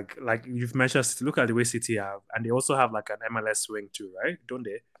club. Like you've mentioned, look at the way City have, and they also have like an MLS swing too, right? Don't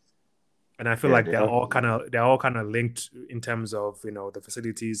they? And I feel Yeah, like they have. they're all kind of linked in terms of the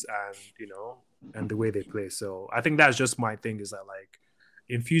facilities and and the way they play. So I think that's just my thing is that like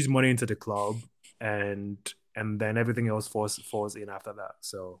infuse money into the club and then everything else falls in after that.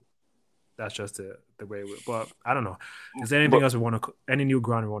 So that's just the way. But I don't know. Is there anything but else any new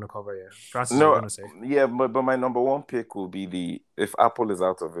ground we want to cover here? Francis, you're no, gonna say? yeah, but my number one pick will be the if Apple is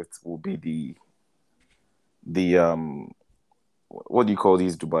out of it, will be the what do you call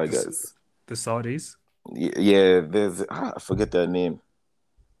these Dubai The, guys? the Saudis? Yeah, there's I forget their name.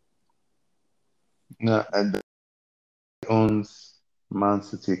 No, and owns Man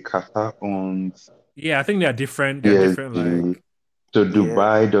City, Qatar owns Yeah, I think they're different. They're different. PSG. Like So Yeah,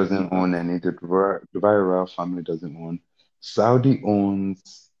 Dubai doesn't own any. The Dubai royal family doesn't own. Saudi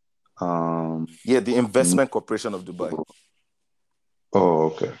owns. yeah, the N- Investment Corporation of Dubai. oh,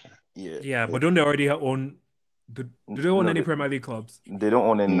 okay. Yeah, yeah, but don't they already own? Do they own no, any Premier League clubs? they don't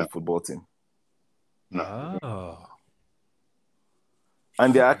own any No, football team. no, they don't. Oh,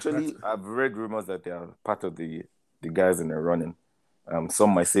 And they're okay. That's actually, I've read rumors that they are part of the guys in the running.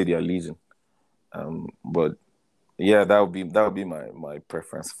 Some might say they are Legion. But yeah, that would be my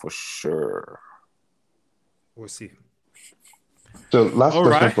preference for sure. we'll see. So last All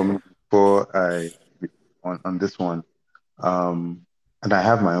question right. for me before I on this one. Um, and I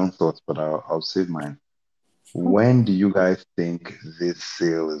have my own thoughts, but I'll save mine. When do you guys think this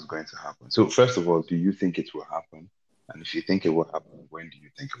sale is going to happen? So first of all, do you think it will happen? And if you think it will happen, when do you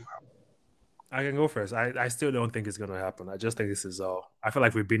think it will happen? I can go first. I still don't think it's gonna happen. I just think this is all. I feel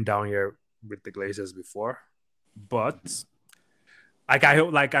like we've been down here with the Glazers before, but I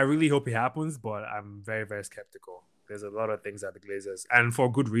really hope it happens, but I'm very, very skeptical. There's a lot of things at the Glazers, and for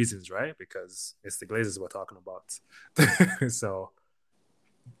good reasons, right? Because it's the Glazers we're talking about. So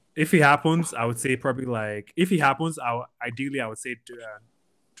if it happens, I would say probably like if it happens, I would say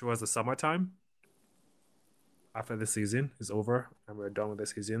towards the summertime after the season is over and we're done with the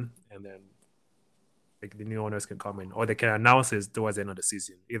season, and then like the new owners can come in, or they can announce it towards the end of the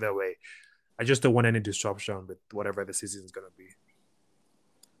season. Either way, I just don't want any disruption with whatever the season is gonna be.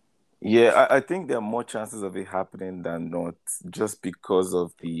 Yeah, I think there are more chances of it happening than not, just because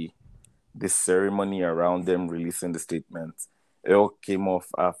of the ceremony around them releasing the statement. It all came off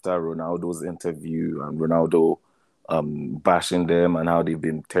after Ronaldo's interview and Ronaldo bashing them and how they've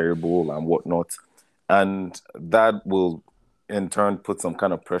been terrible and whatnot. And that will in turn put some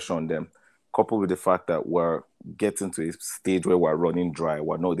kind of pressure on them, coupled with the fact that we're getting to a stage where we're running dry.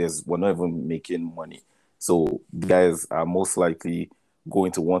 We're not even making money. So the guys are most likely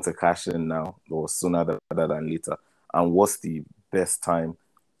going to want to cash in now or sooner rather than later. And what's the best time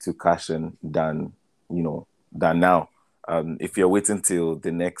to cash in than now? If you're waiting till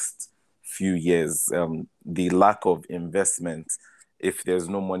the next few years, the lack of investment, if there's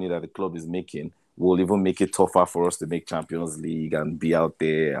no money that the club is making, will even make it tougher for us to make Champions League and be out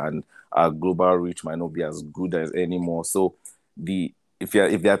there, and our global reach might not be as good as anymore. So if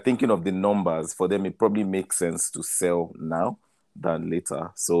they're thinking of the numbers, for them it probably makes sense to sell now than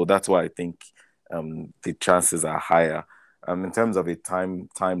later. So that's why I think the chances are higher. In terms of a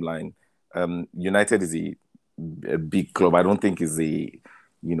timeline, United is a big club. I don't think it's a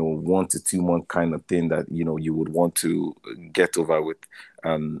 1 to 2 month kind of thing that you would want to get over with.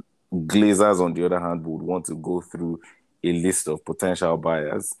 Glazers, on the other hand, would want to go through a list of potential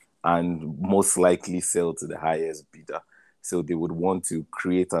buyers and most likely sell to the highest bidder. So they would want to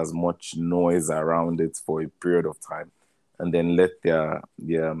create as much noise around it for a period of time, and then let their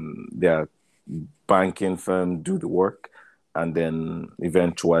banking firm do the work, and then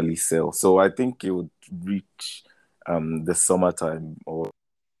eventually sell. So I think it would reach the summertime or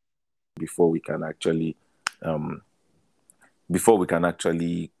before we can actually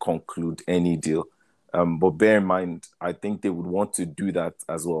conclude any deal. But bear in mind, I think they would want to do that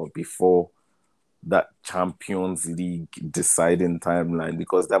as well before that Champions League deciding timeline,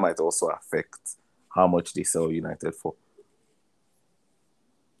 because that might also affect how much they sell United for.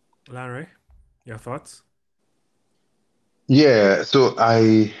 Larry, your thoughts? Yeah, so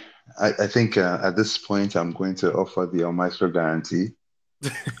I think at this point I'm going to offer the Maestro guarantee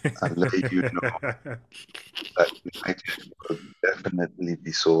and let you know that United will definitely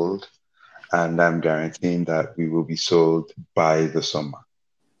be sold, and I'm guaranteeing that we will be sold by the summer.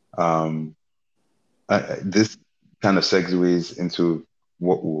 This kind of segues into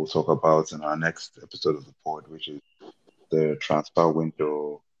what we will talk about in our next episode of the pod, which is the transfer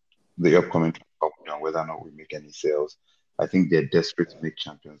window, the upcoming transfer window, and whether or not we make any sales. I think they're desperate to make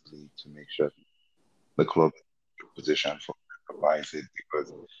Champions League to make sure the club is in a position for buys it,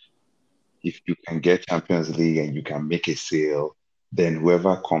 because if you can get Champions League and you can make a sale, then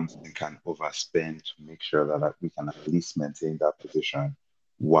whoever comes in can overspend to make sure that we can at least maintain that position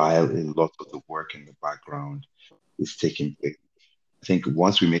while a lot of the work in the background is taking place. I think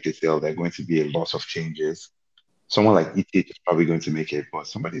once we make a sale, there are going to be a lot of changes. Someone like ETH is probably going to make it, but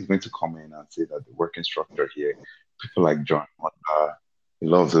somebody is going to come in and say that the working structure here, people like John Mata, a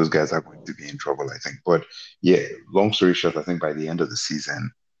lot of those guys are going to be in trouble, I think. But yeah, long story short, I think by the end of the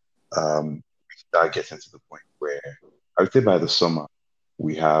season, we start getting to the point where I would say by the summer,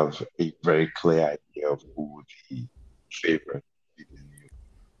 we have a very clear idea of who the favorite is in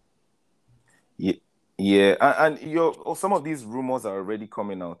the Yeah, and some of these rumors are already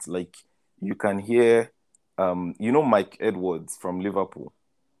coming out. Like, you can hear, Mike Edwards from Liverpool,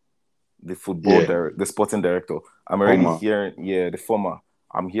 the the sporting director. I'm already hearing, the former.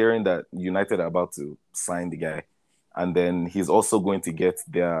 I'm hearing that United are about to sign the guy, and then he's also going to get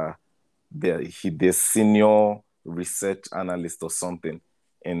their senior research analyst or something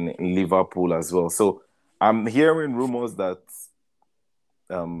in Liverpool as well. So I'm hearing rumors that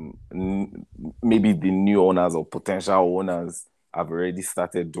maybe the new owners or potential owners have already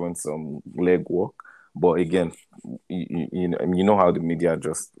started doing some legwork. But again, you know how the media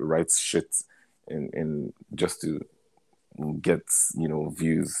just writes shit in just to get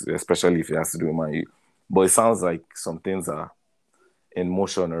views, especially if it has to do with Man U. But it sounds like some things are in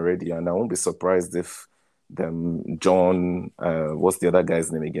motion already, and I won't be surprised if John, what's the other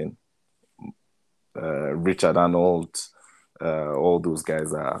guy's name again? Richard Arnold, all those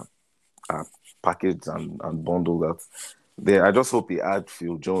guys are packaged and bundled up there. I just hope they add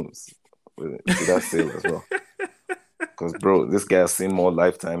Phil Jones. with that sale as well. Because, bro, this guy has seen more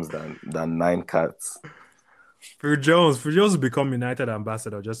lifetimes than 9 cats. Phil Jones will become United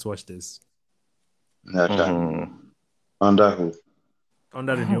ambassador. Just watch this. Under who?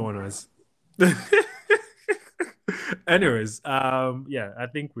 Under the new owners. Anyways, yeah, I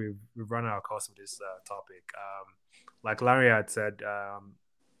think we've run our course with this topic. Like Larry had said,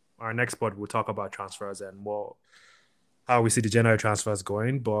 our next pod we'll talk about transfers and how we see the January transfers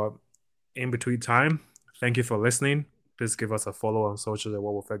going. But in between time, thank you for listening. Please give us a follow on social at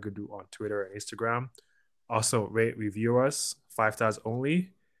What Will Fegu Do on Twitter and Instagram. Also, rate, review us, 5 stars only.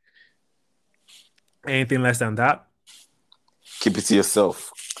 Anything less than that, keep it to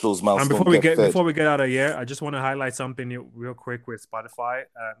yourself. Close mouth. And before we get out of here, I just want to highlight something real quick with Spotify.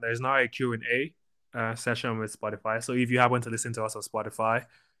 There's now a Q&A session with Spotify. So if you happen to listen to us on Spotify,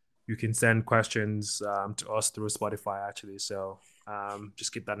 you can send questions to us through Spotify, actually. So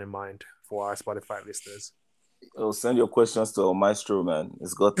just keep that in mind for our Spotify listeners. Oh, send your questions to our Maestro, man.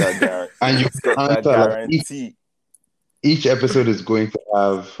 It's got that guarantee. And you got that guarantee. Each episode is going to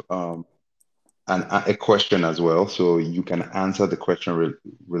have a question as well. So you can answer the question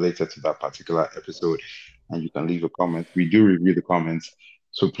related to that particular episode, and you can leave a comment. We do review the comments,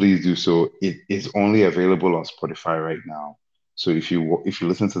 so please do so. It is only available on Spotify right now. So if you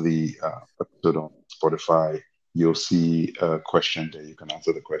listen to the episode on Spotify, you'll see a question there. You can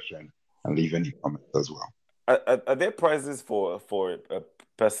answer the question and leave any comments as well. Are there prizes for a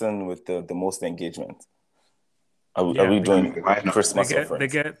person with the most engagement? Are we doing Christmas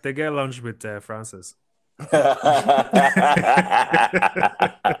offerings? They get lunch with Francis. Good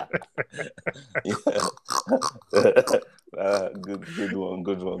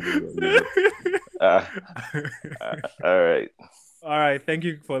one. All right. Thank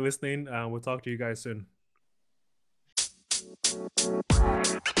you for listening. We'll talk to you guys soon.